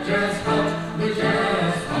right, just hot, but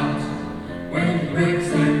just hot. When the brakes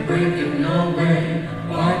ain't breaking your way,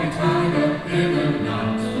 why be tied up in a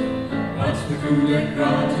knot? What's the cooling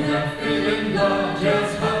rod to that feeling God?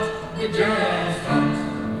 Just hot, but just hot.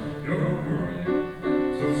 You're worried,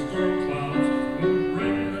 so storm clouds won't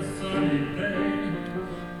bring the sunny day.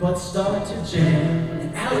 But start to jam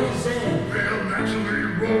and Alexander. They'll naturally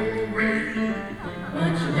roll away.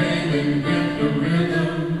 But you're wailing with the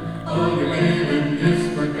rhythm, all your wailing is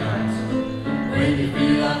forgot. When you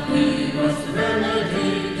feel off key, what's the remedy?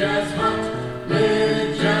 Just hot,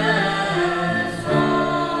 live just hot.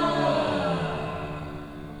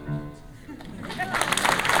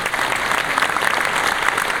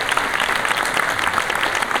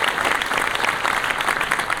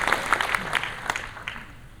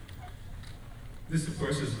 This, of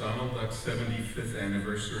course, is Donald Duck's 75th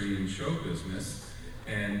anniversary in show business,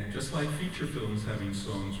 and just like feature films having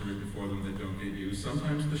songs written for them that don't get used,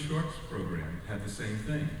 sometimes the shorts program had the same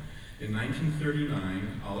thing. In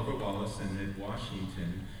 1939, Oliver Wallace and Ned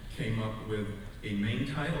Washington came up with a main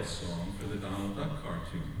title song for the Donald Duck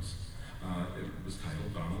cartoons. It was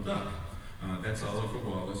titled Donald Duck. That's Oliver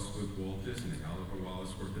Wallace with Walt Disney. Oliver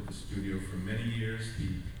Wallace worked at the studio for many years.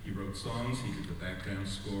 He wrote songs, he did the background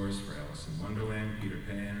scores for Alice in Wonderland, Peter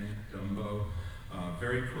Pan, Dumbo.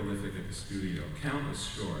 Very prolific at the studio. Countless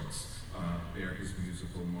shorts bear his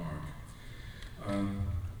musical mark.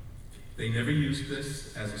 They never used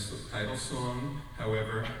this as a title song.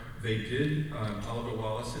 However, they did, Oliver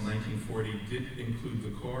Wallace in 1940 did include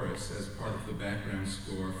the chorus as part of the background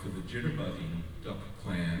score for the Jitterbugging Duck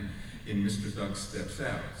Clan in Mr. Duck Steps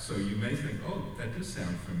Out. So you may think, oh, that does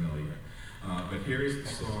sound familiar. But here is the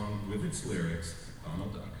song with its lyrics,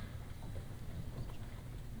 Donald Duck.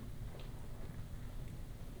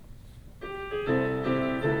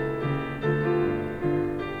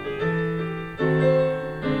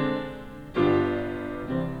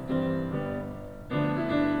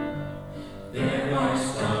 There are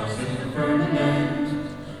stars in the firmament,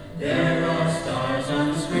 there are stars on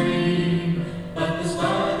the screen, but the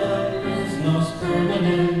star that is most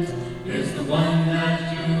permanent is the one that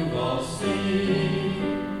you all see.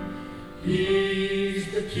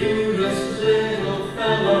 He's the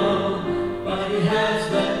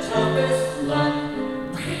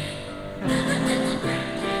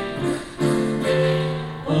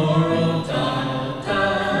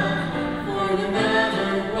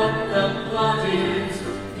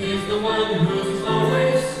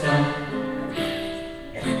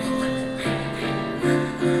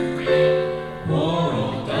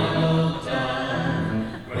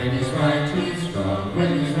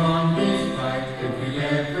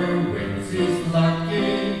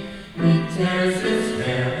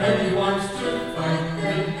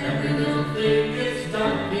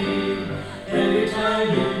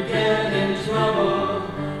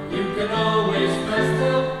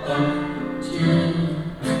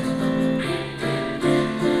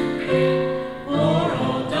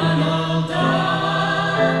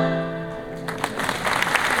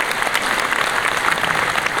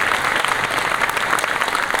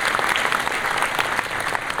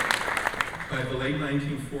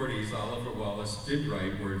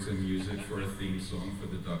write words and music for a theme song for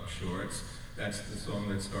the Duck Shorts. That's the song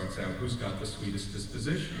that starts out, "Who's Got the Sweetest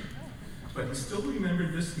Disposition?" But he still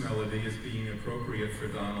remembered this melody as being appropriate for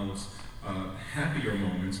Donald's happier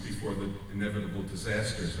moments before the inevitable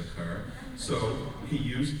disasters occur. So he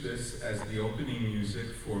used this as the opening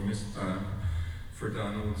music for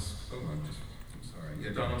Donald's,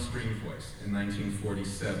 Donald's Dream Voice in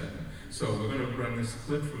 1947. So we're going to run this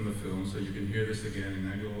clip from the film so you can hear this again, and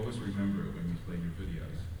now you'll always remember it when you play your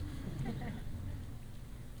videos.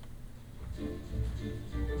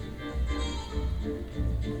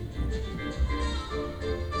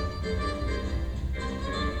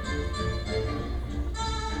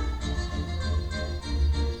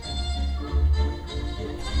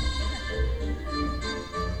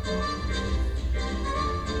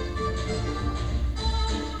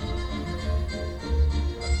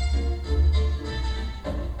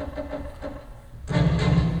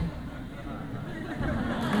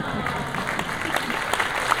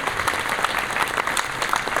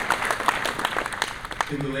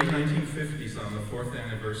 In the late 1950s, on the 4th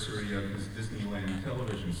anniversary of his Disneyland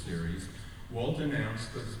television series, Walt announced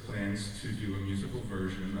his plans to do a musical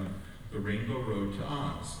version of The Rainbow Road to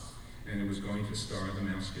Oz, and it was going to star the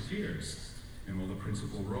Mouseketeers in all the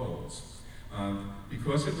principal roles.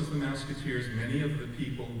 Because it was the Mouseketeers, many of the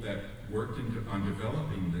people that worked on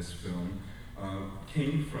developing this film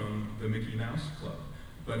came from the Mickey Mouse Club.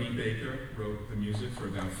 Buddy Baker wrote the music for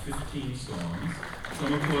about 15 songs.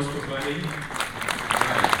 Some applause for Buddy.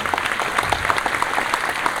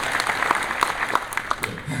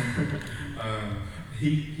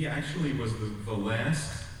 He actually was the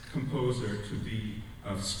last composer to be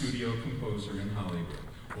a studio composer in Hollywood.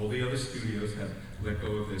 All the other studios have let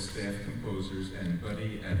go of their staff composers, and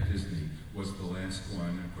Buddy at Disney was the last one.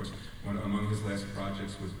 And of course, among his last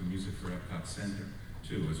projects was the music for Epcot Center,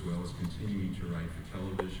 too, as well as continuing to write for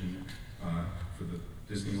television, for the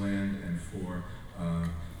Disneyland, and for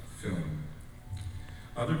film.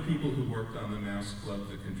 Other people who worked on the Mouse Club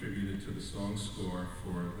that contributed to the song score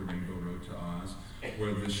for The Rainbow Road to Oz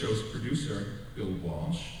were the show's producer, Bill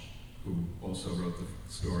Walsh, who also wrote the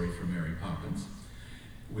story for Mary Poppins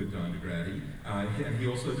with Don DeGrady, and he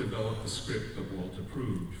also developed the script that Walt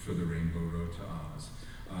approved for The Rainbow Road to Oz.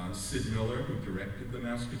 Sid Miller, who directed the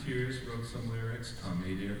Mouseketeers, wrote some lyrics. Tom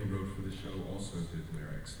Adair, who wrote for the show, also did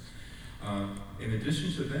lyrics. In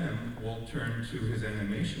addition to them, Walt turned to his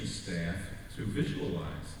animation staff to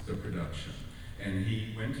visualize the production, and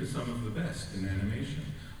he went to some of the best in animation.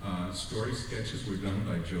 Story sketches were done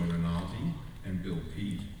by Joe Rinaldi and Bill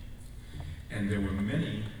Peet, and there were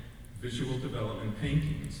many visual development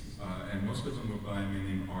paintings, and most of them were by a man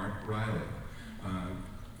named Art Riley.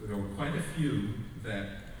 There were quite a few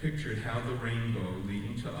that pictured how the rainbow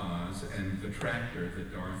leading to Oz and the tractor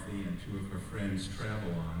that Dorothy and two of her friends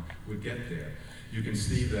travel on would get there. You can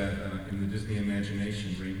see that in the Disney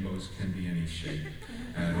imagination, rainbows can be any shape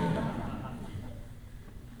at all.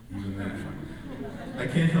 Even that. I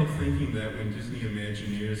can't help thinking that when Disney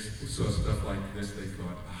Imagineers saw stuff like this, they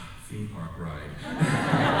thought, theme park ride.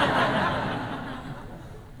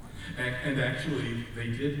 And actually, they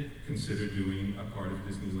did consider doing a part of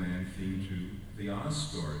Disneyland themed to the Oz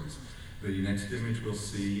stories. The next image we'll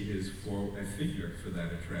see is for a figure for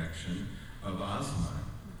that attraction of Ozma,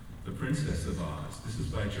 the Princess of Oz. This is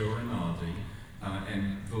by Joe Rinaldi,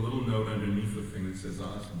 and the little note underneath the thing that says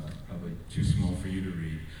Ozma, probably too small for you to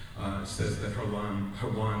read, says that her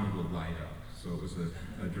wand will light up. So it was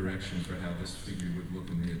a direction for how this figure would look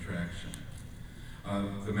in the attraction.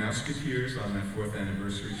 The Mouseketeers on that 4th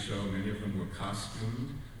anniversary show, many of them were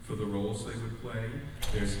costumed for the roles they would play.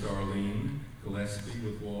 There's Darlene Gillespie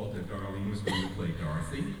with Walt, and Darlene was going to play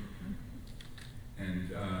Dorothy.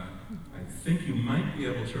 And I think you might be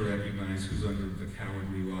able to recognize who's under the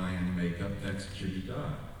Cowardly Lion makeup. That's Jimmy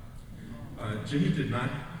Dodd. Jimmy did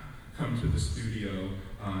not come to the studio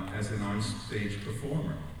as an on-stage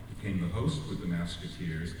performer. He became the host with the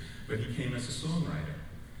Mouseketeers, but he came as a songwriter.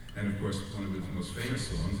 And of course, one of his most famous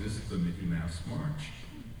songs is the Mickey Mouse March.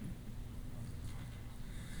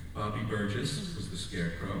 Bobby Burgess was the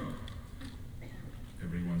Scarecrow.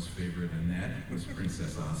 Everyone's favorite Annette was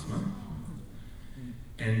Princess Ozma.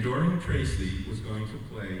 And Doreen Tracy was going to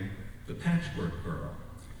play the Patchwork Girl.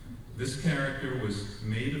 This character was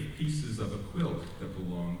made of pieces of a quilt that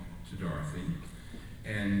belonged to Dorothy.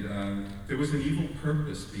 And there was an evil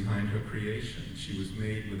purpose behind her creation. She was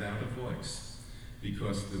made without a voice,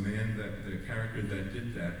 because the character that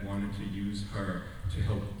did that wanted to use her to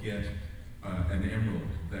help get an emerald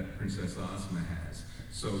that Princess Ozma has.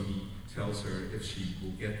 So he tells her if she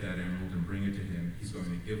will get that emerald and bring it to him, he's going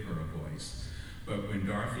to give her a voice. But when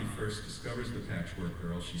Dorothy first discovers the Patchwork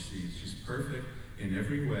Girl, she sees she's perfect in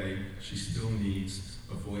every way. She still needs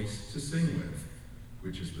a voice to sing with,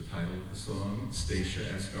 which is the title of the song Stacia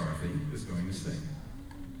as Dorothy is going to sing.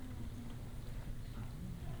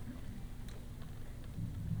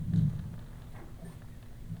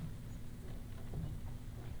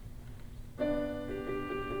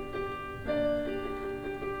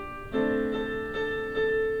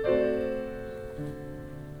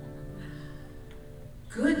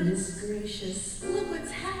 Goodness gracious, look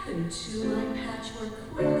what's happened to my patchwork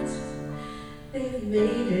quilt. They've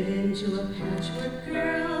made it into a patchwork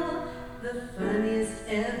girl, the funniest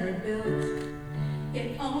ever built.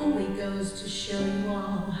 It only goes to show you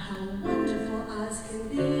all how wonderful Oz can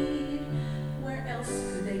be. Where else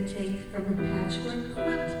could they take from a patchwork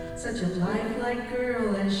quilt such a lifelike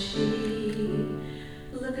girl as she?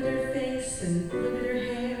 Look at her face and look at her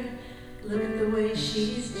hair. Look at the way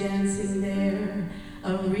she's dancing there.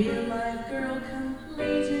 A real life girl,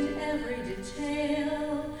 complete in every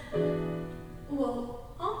detail.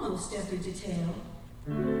 Well, almost every detail.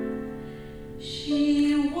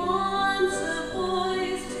 She wants a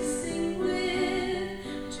voice to sing with,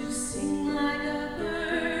 to sing like a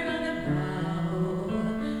bird on a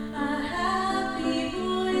bough. A happy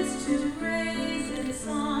voice to raise in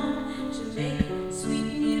song, to make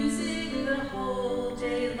sweet music the whole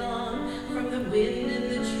day long. From the wind and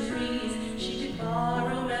the trees, she could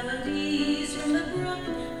borrow melodies from the brook,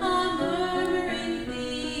 a murmuring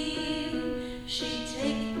theme. She'd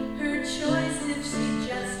take her choice if she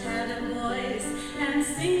just had a voice, and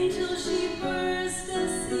sing till she burst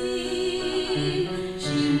a seam.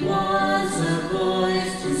 She wants a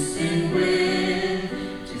voice to sing with,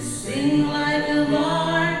 to sing like a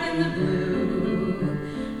lark in the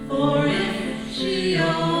blue. For if she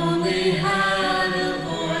only had a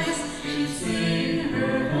voice, she'd sing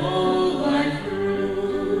her whole life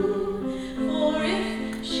through. For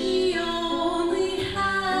if she only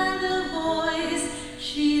had a voice,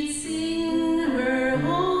 she'd sing her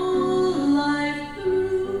whole life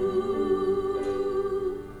through.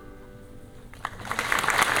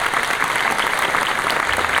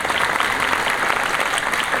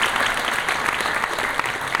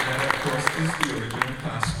 That, of course, is the original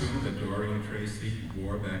costume that Doreen Tracy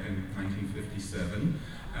wore back in 1957,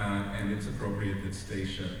 and it's appropriate that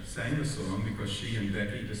Stacia sang the song because she and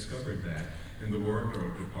Becky discovered that in the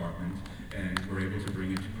wardrobe department and were able to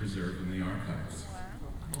bring it to preserve in the archives.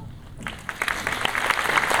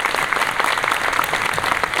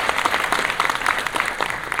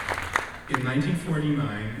 In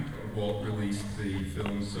 1949, Walt released the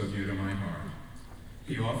film So Dear to My Heart.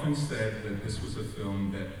 He often said that this was a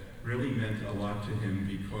film that really meant a lot to him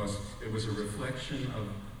because it was a reflection of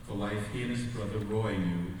the life he and his brother Roy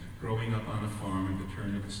knew growing up on a farm at the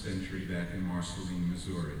turn of the century back in Marceline,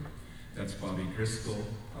 Missouri. That's Bobby Driscoll,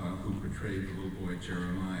 who portrayed the little boy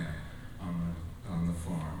Jeremiah on the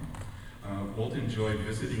farm. Walt enjoyed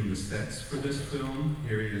visiting the sets for this film.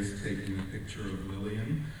 Here he is taking a picture of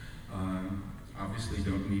Lillian. Obviously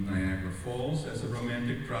don't need Niagara Falls as a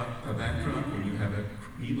romantic backdrop when you have a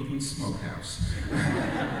neat-looking smokehouse.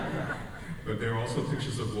 But there are also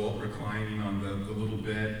pictures of Walt reclining on the little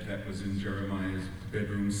bed that was in Jeremiah's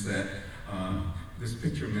bedroom set. This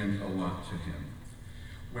picture meant a lot to him.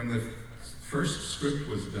 When the first script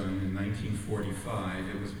was done in 1945,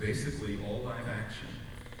 it was basically all live action.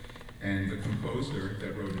 And the composer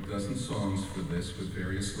that wrote a dozen songs for this with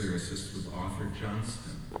various lyricists was Arthur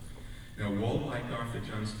Johnston. Now, Walt liked Arthur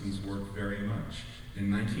Johnston's work very much. In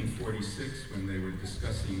 1946, when they were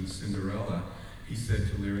discussing Cinderella, he said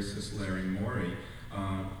to lyricist Larry Morey,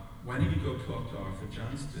 why don't you go talk to Arthur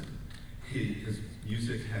Johnston? His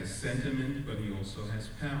music has sentiment, but he also has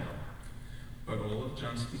power. But all of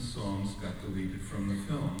Johnston's songs got deleted from the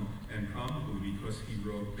film, and probably because he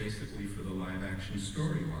wrote basically for the live-action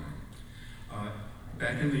storyline.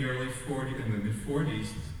 Back in the mid-40s,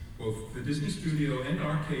 both the Disney Studio and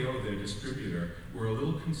RKO, their distributor, were a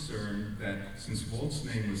little concerned that since Walt's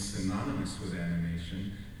name was synonymous with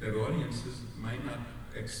animation, that audiences might not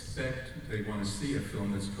expect they want to see a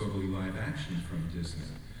film that's totally live action from Disney.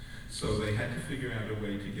 So they had to figure out a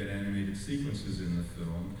way to get animated sequences in the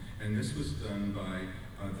film, and this was done by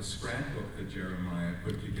the scrapbook that Jeremiah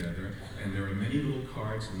put together, and there are many little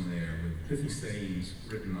cards in there with pithy sayings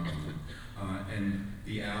written on them. And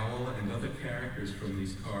the owl and other characters from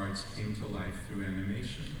these cards came to life through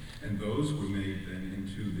animation. And those were made then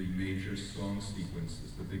into the major song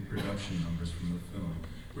sequences. The big production numbers from the film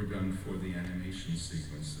were done for the animation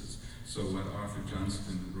sequences. So what Arthur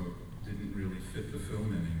Johnston wrote didn't really fit the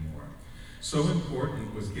film anymore. So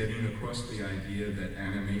important was getting across the idea that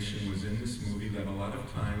animation was in this movie that a lot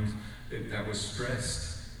of times that was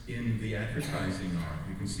stressed in the advertising art.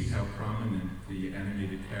 You can see how prominent the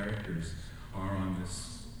animated characters are on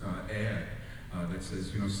this ad that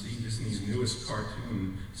says, see Disney's newest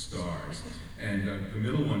cartoon stars. And the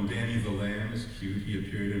middle one, Danny the Lamb, is cute. He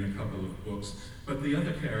appeared in a couple of books. But the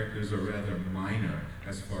other characters are rather minor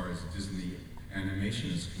as far as Disney animation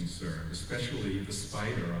is concerned, especially the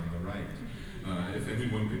spider on the right. If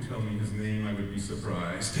anyone could tell me his name, I would be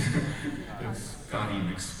surprised. It's Scotty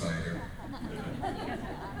McSpider.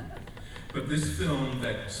 But this film,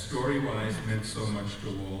 that story-wise meant so much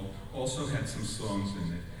to Walt, also had some songs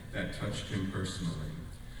in it that touched him personally.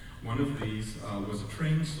 One of these was a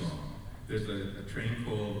train song. There's a train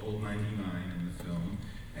called Old 99 in the film,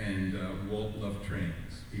 and Walt loved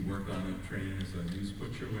trains. He worked on a train as a news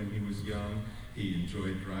butcher when he was young. He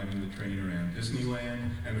enjoyed driving the train around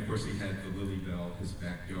Disneyland, and of course he had the Lily Bell, his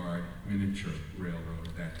backyard miniature railroad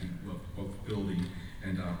that he loved both building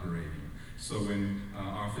and operating. So when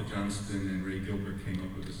Arthur Johnston and Ray Gilbert came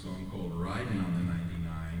up with a song called Riding on the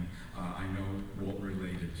 99, I know Walt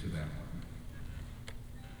related to that one.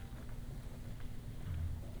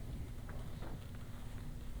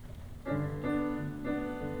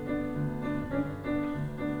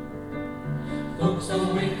 Folks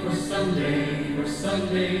all wait for Sunday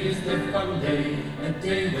is their fun day, a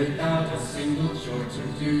day without a single chore to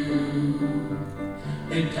do.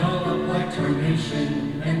 They doll up like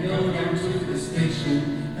Tornation and go down to the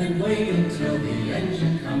station and wait until the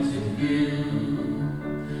engine comes in view.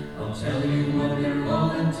 I'll tell you what they're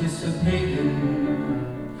all anticipating,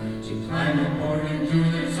 to climb aboard and do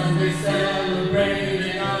their Sunday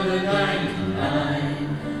celebrating on the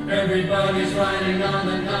 99. Everybody's riding on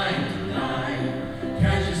the 99.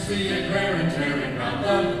 Can't you see it wear and tearing round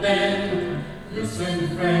the bend? Listen,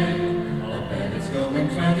 friend, I'll bet it's going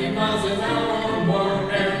 20 miles an hour or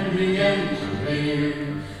more, and the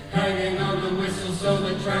engineer hanging on the whistle so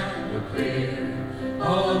the track will clear.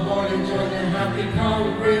 All aboard and join the happy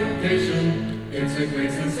congregation. It's a great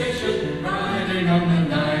sensation, riding on the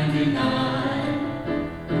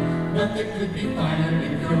 99. Nothing could be finer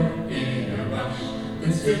than Crow in a rush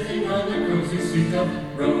than sitting on the cozy seat of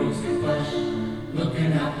rosy plush.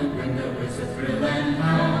 Looking out the window is a thrill and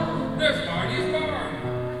how. There's Marty's barn.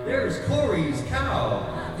 There's Corey's cow.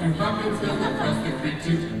 Through Hopkinsville across the creek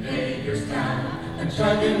to Hagerstown, and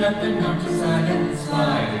chugging up the mountainside and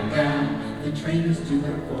sliding down. The train is due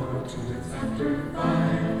at 4:02, it's after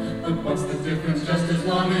 5. But what's the difference just as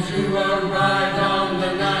long as you arrive on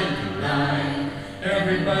the 99?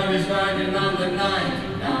 Everybody's riding on the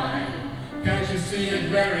 99. Can't you see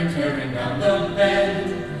it wearing, tearing down the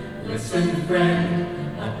bend? Listen, friend,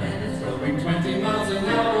 I bet it's going 20 miles an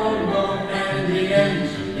hour or more, and the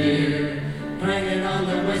engineer hanging on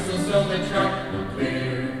the whistle so the track will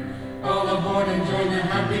clear. All aboard and join the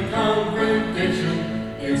happy congregation.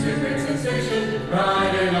 It's a great sensation,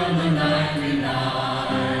 riding on the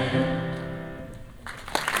 99.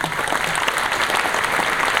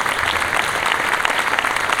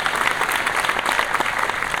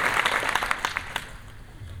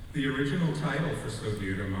 The original title for So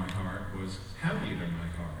Dear to My Heart was How Dear to My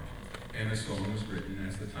Heart, and a song was written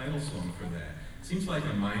as the title song for that. It seems like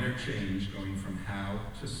a minor change going from how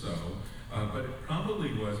to so, but it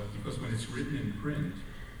probably was because when it's written in print,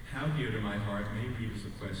 How Dear to My Heart may read as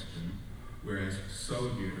a question, whereas So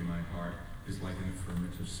Dear to My Heart is like an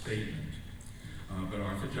affirmative statement. But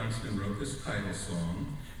Arthur Johnston wrote this title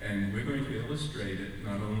song, and we're going to illustrate it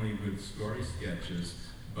not only with story sketches,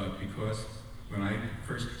 but because when I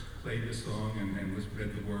first played this song and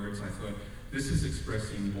read the words, I thought, this is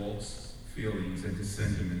expressing Walt's feelings and his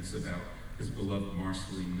sentiments about his beloved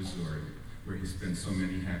Marceline, Missouri, where he spent so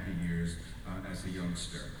many happy years as a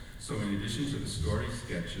youngster. So in addition to the story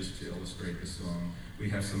sketches to illustrate the song, we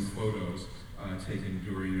have some photos taken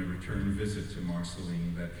during a return visit to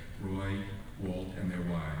Marceline that Roy, Walt, and their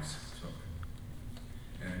wives took.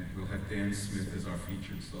 And we'll have Dan Smith as our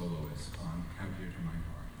featured soloist on How Dear to My Heart.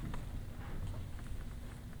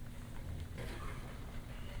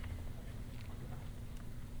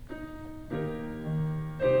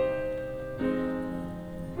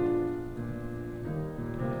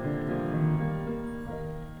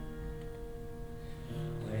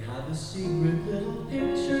 A secret little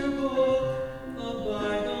picture book of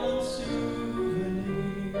bygone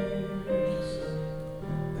souvenirs.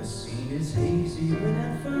 The scene is hazy when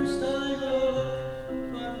at first I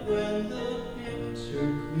look, but when the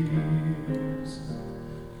picture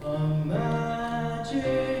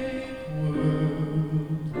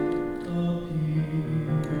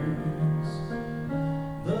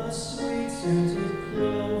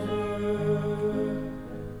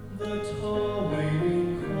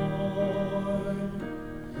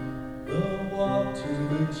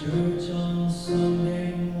church on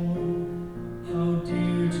Sunday morn, how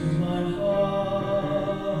dear to my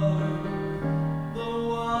heart. The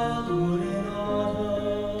wildwood in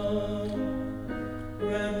autumn,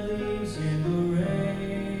 red leaves in the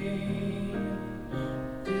rain,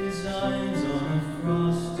 designs on a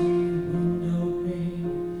frosty window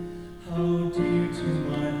pane, how dear to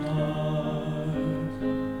my heart.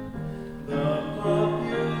 The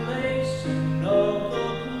population of the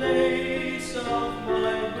place of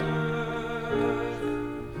my birth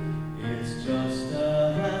is just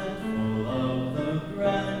a handful of the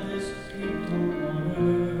grandest people on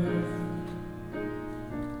earth.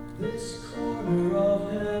 This corner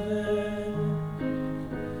of heaven,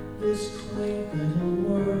 this quaint little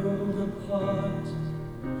world apart,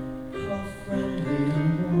 how friendly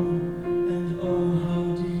and warm, and oh how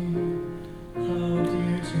dear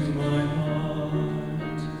to my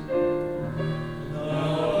heart. The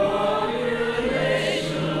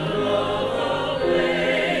population of the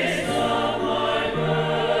place of my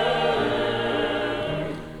birth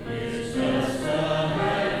is just a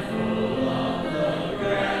handful of the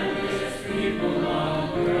grandest people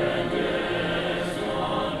on grandest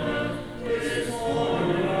on earth. This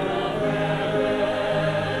corner of heaven,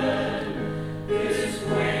 this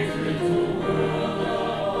quaint little world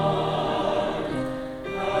apart,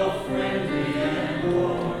 how friendly and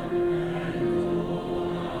warm, and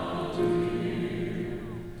oh how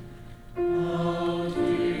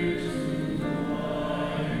dear to my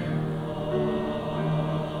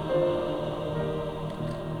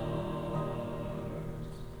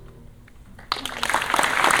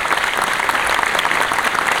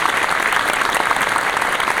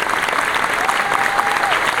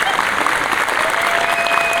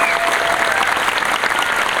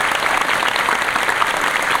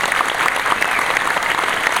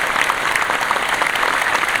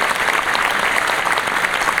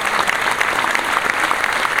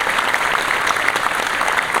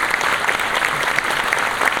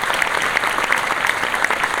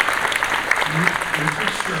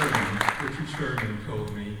Richard Sherman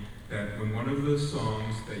told me that when one of the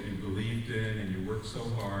songs that you believed in and you worked so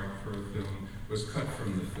hard for a film was cut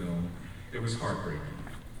from the film, it was heartbreaking.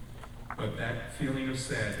 But that feeling of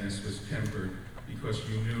sadness was tempered because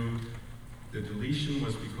you knew the deletion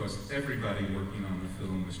was because everybody working on the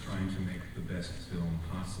film was trying to make the best film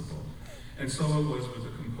possible. And so it was with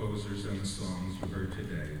the composers and the songs you heard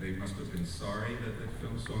today. They must have been sorry that the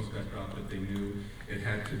film songs got dropped, but they knew it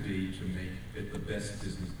had to be to make it the best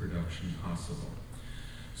Disney production possible.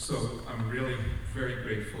 So I'm really very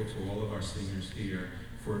grateful to all of our singers here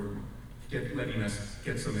for letting us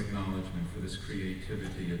get some acknowledgement for this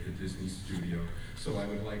creativity at the Disney studio. So I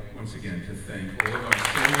would like once again to thank all of our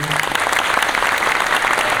singers.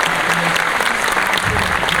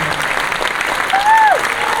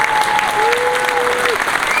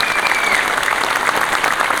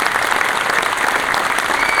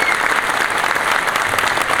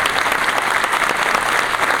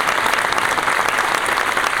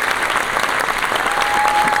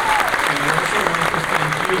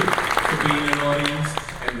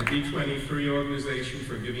 Organization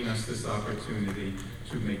for giving us this opportunity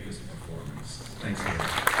to make this performance. Thanks a lot.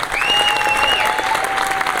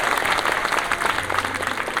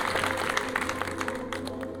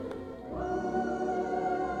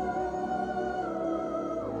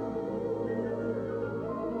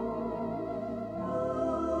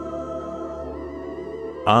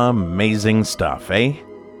 Amazing stuff, eh?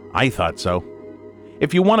 I thought so.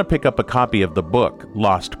 If you want to pick up a copy of the book,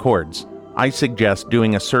 Lost Chords, I suggest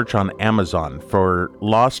doing a search on Amazon for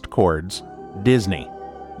Lost Chords Disney.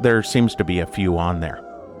 There seems to be a few on there.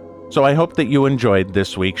 So I hope that you enjoyed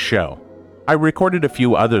this week's show. I recorded a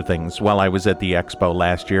few other things while I was at the expo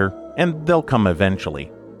last year, and they'll come eventually.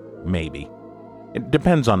 Maybe. It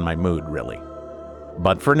depends on my mood, really.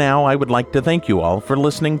 But for now, I would like to thank you all for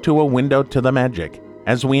listening to A Window to the Magic,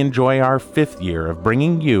 as we enjoy our 5th year of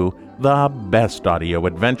bringing you the best audio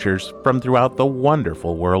adventures from throughout the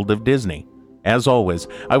wonderful world of Disney. As always,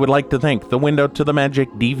 I would like to thank the Window to the Magic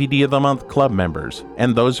DVD of the Month Club members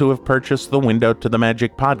and those who have purchased the Window to the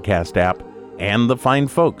Magic podcast app, and the fine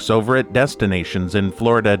folks over at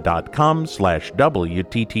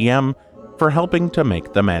destinationsinflorida.com/WTTM for helping to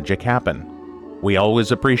make the magic happen. We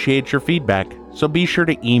always appreciate your feedback, so be sure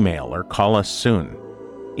to email or call us soon.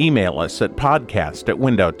 Email us at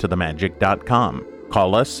podcast@windowtothemagic.com.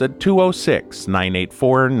 Call us at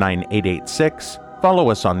 206-984-9886. Follow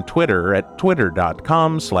us on Twitter at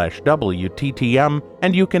twitter.com/WTTM,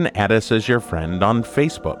 and you can add us as your friend on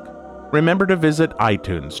Facebook. Remember to visit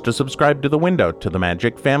iTunes to subscribe to the Window to the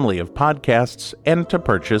Magic family of podcasts and to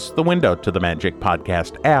purchase the Window to the Magic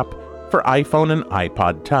podcast app for iPhone and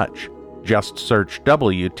iPod Touch. Just search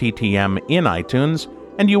WTTM in iTunes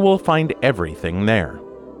and you will find everything there.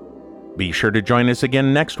 Be sure to join us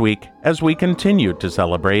again next week as we continue to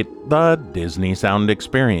celebrate the Disney Sound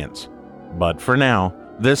experience. But for now,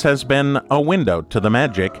 this has been A Window to the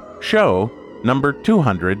Magic, show number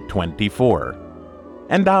 224.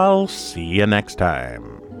 And I'll see you next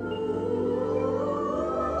time.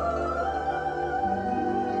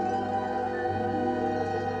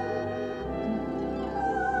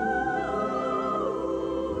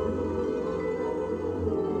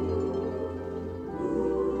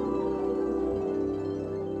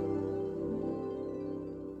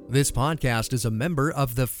 This podcast is a member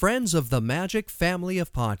of the Friends of the Magic family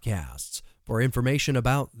of podcasts. For information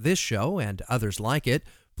about this show and others like it,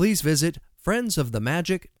 please visit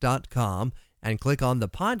friendsofthemagic.com and click on the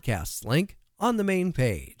podcasts link on the main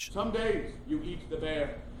page. Some days you eat the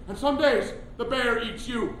bear, and some days the bear eats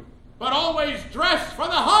you. But always dress for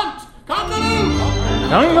the hunt! Congaloo!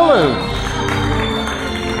 Congaloo!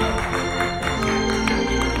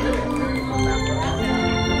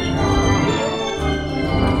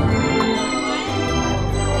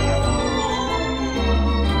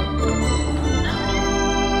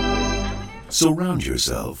 Surround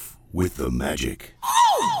yourself with the magic.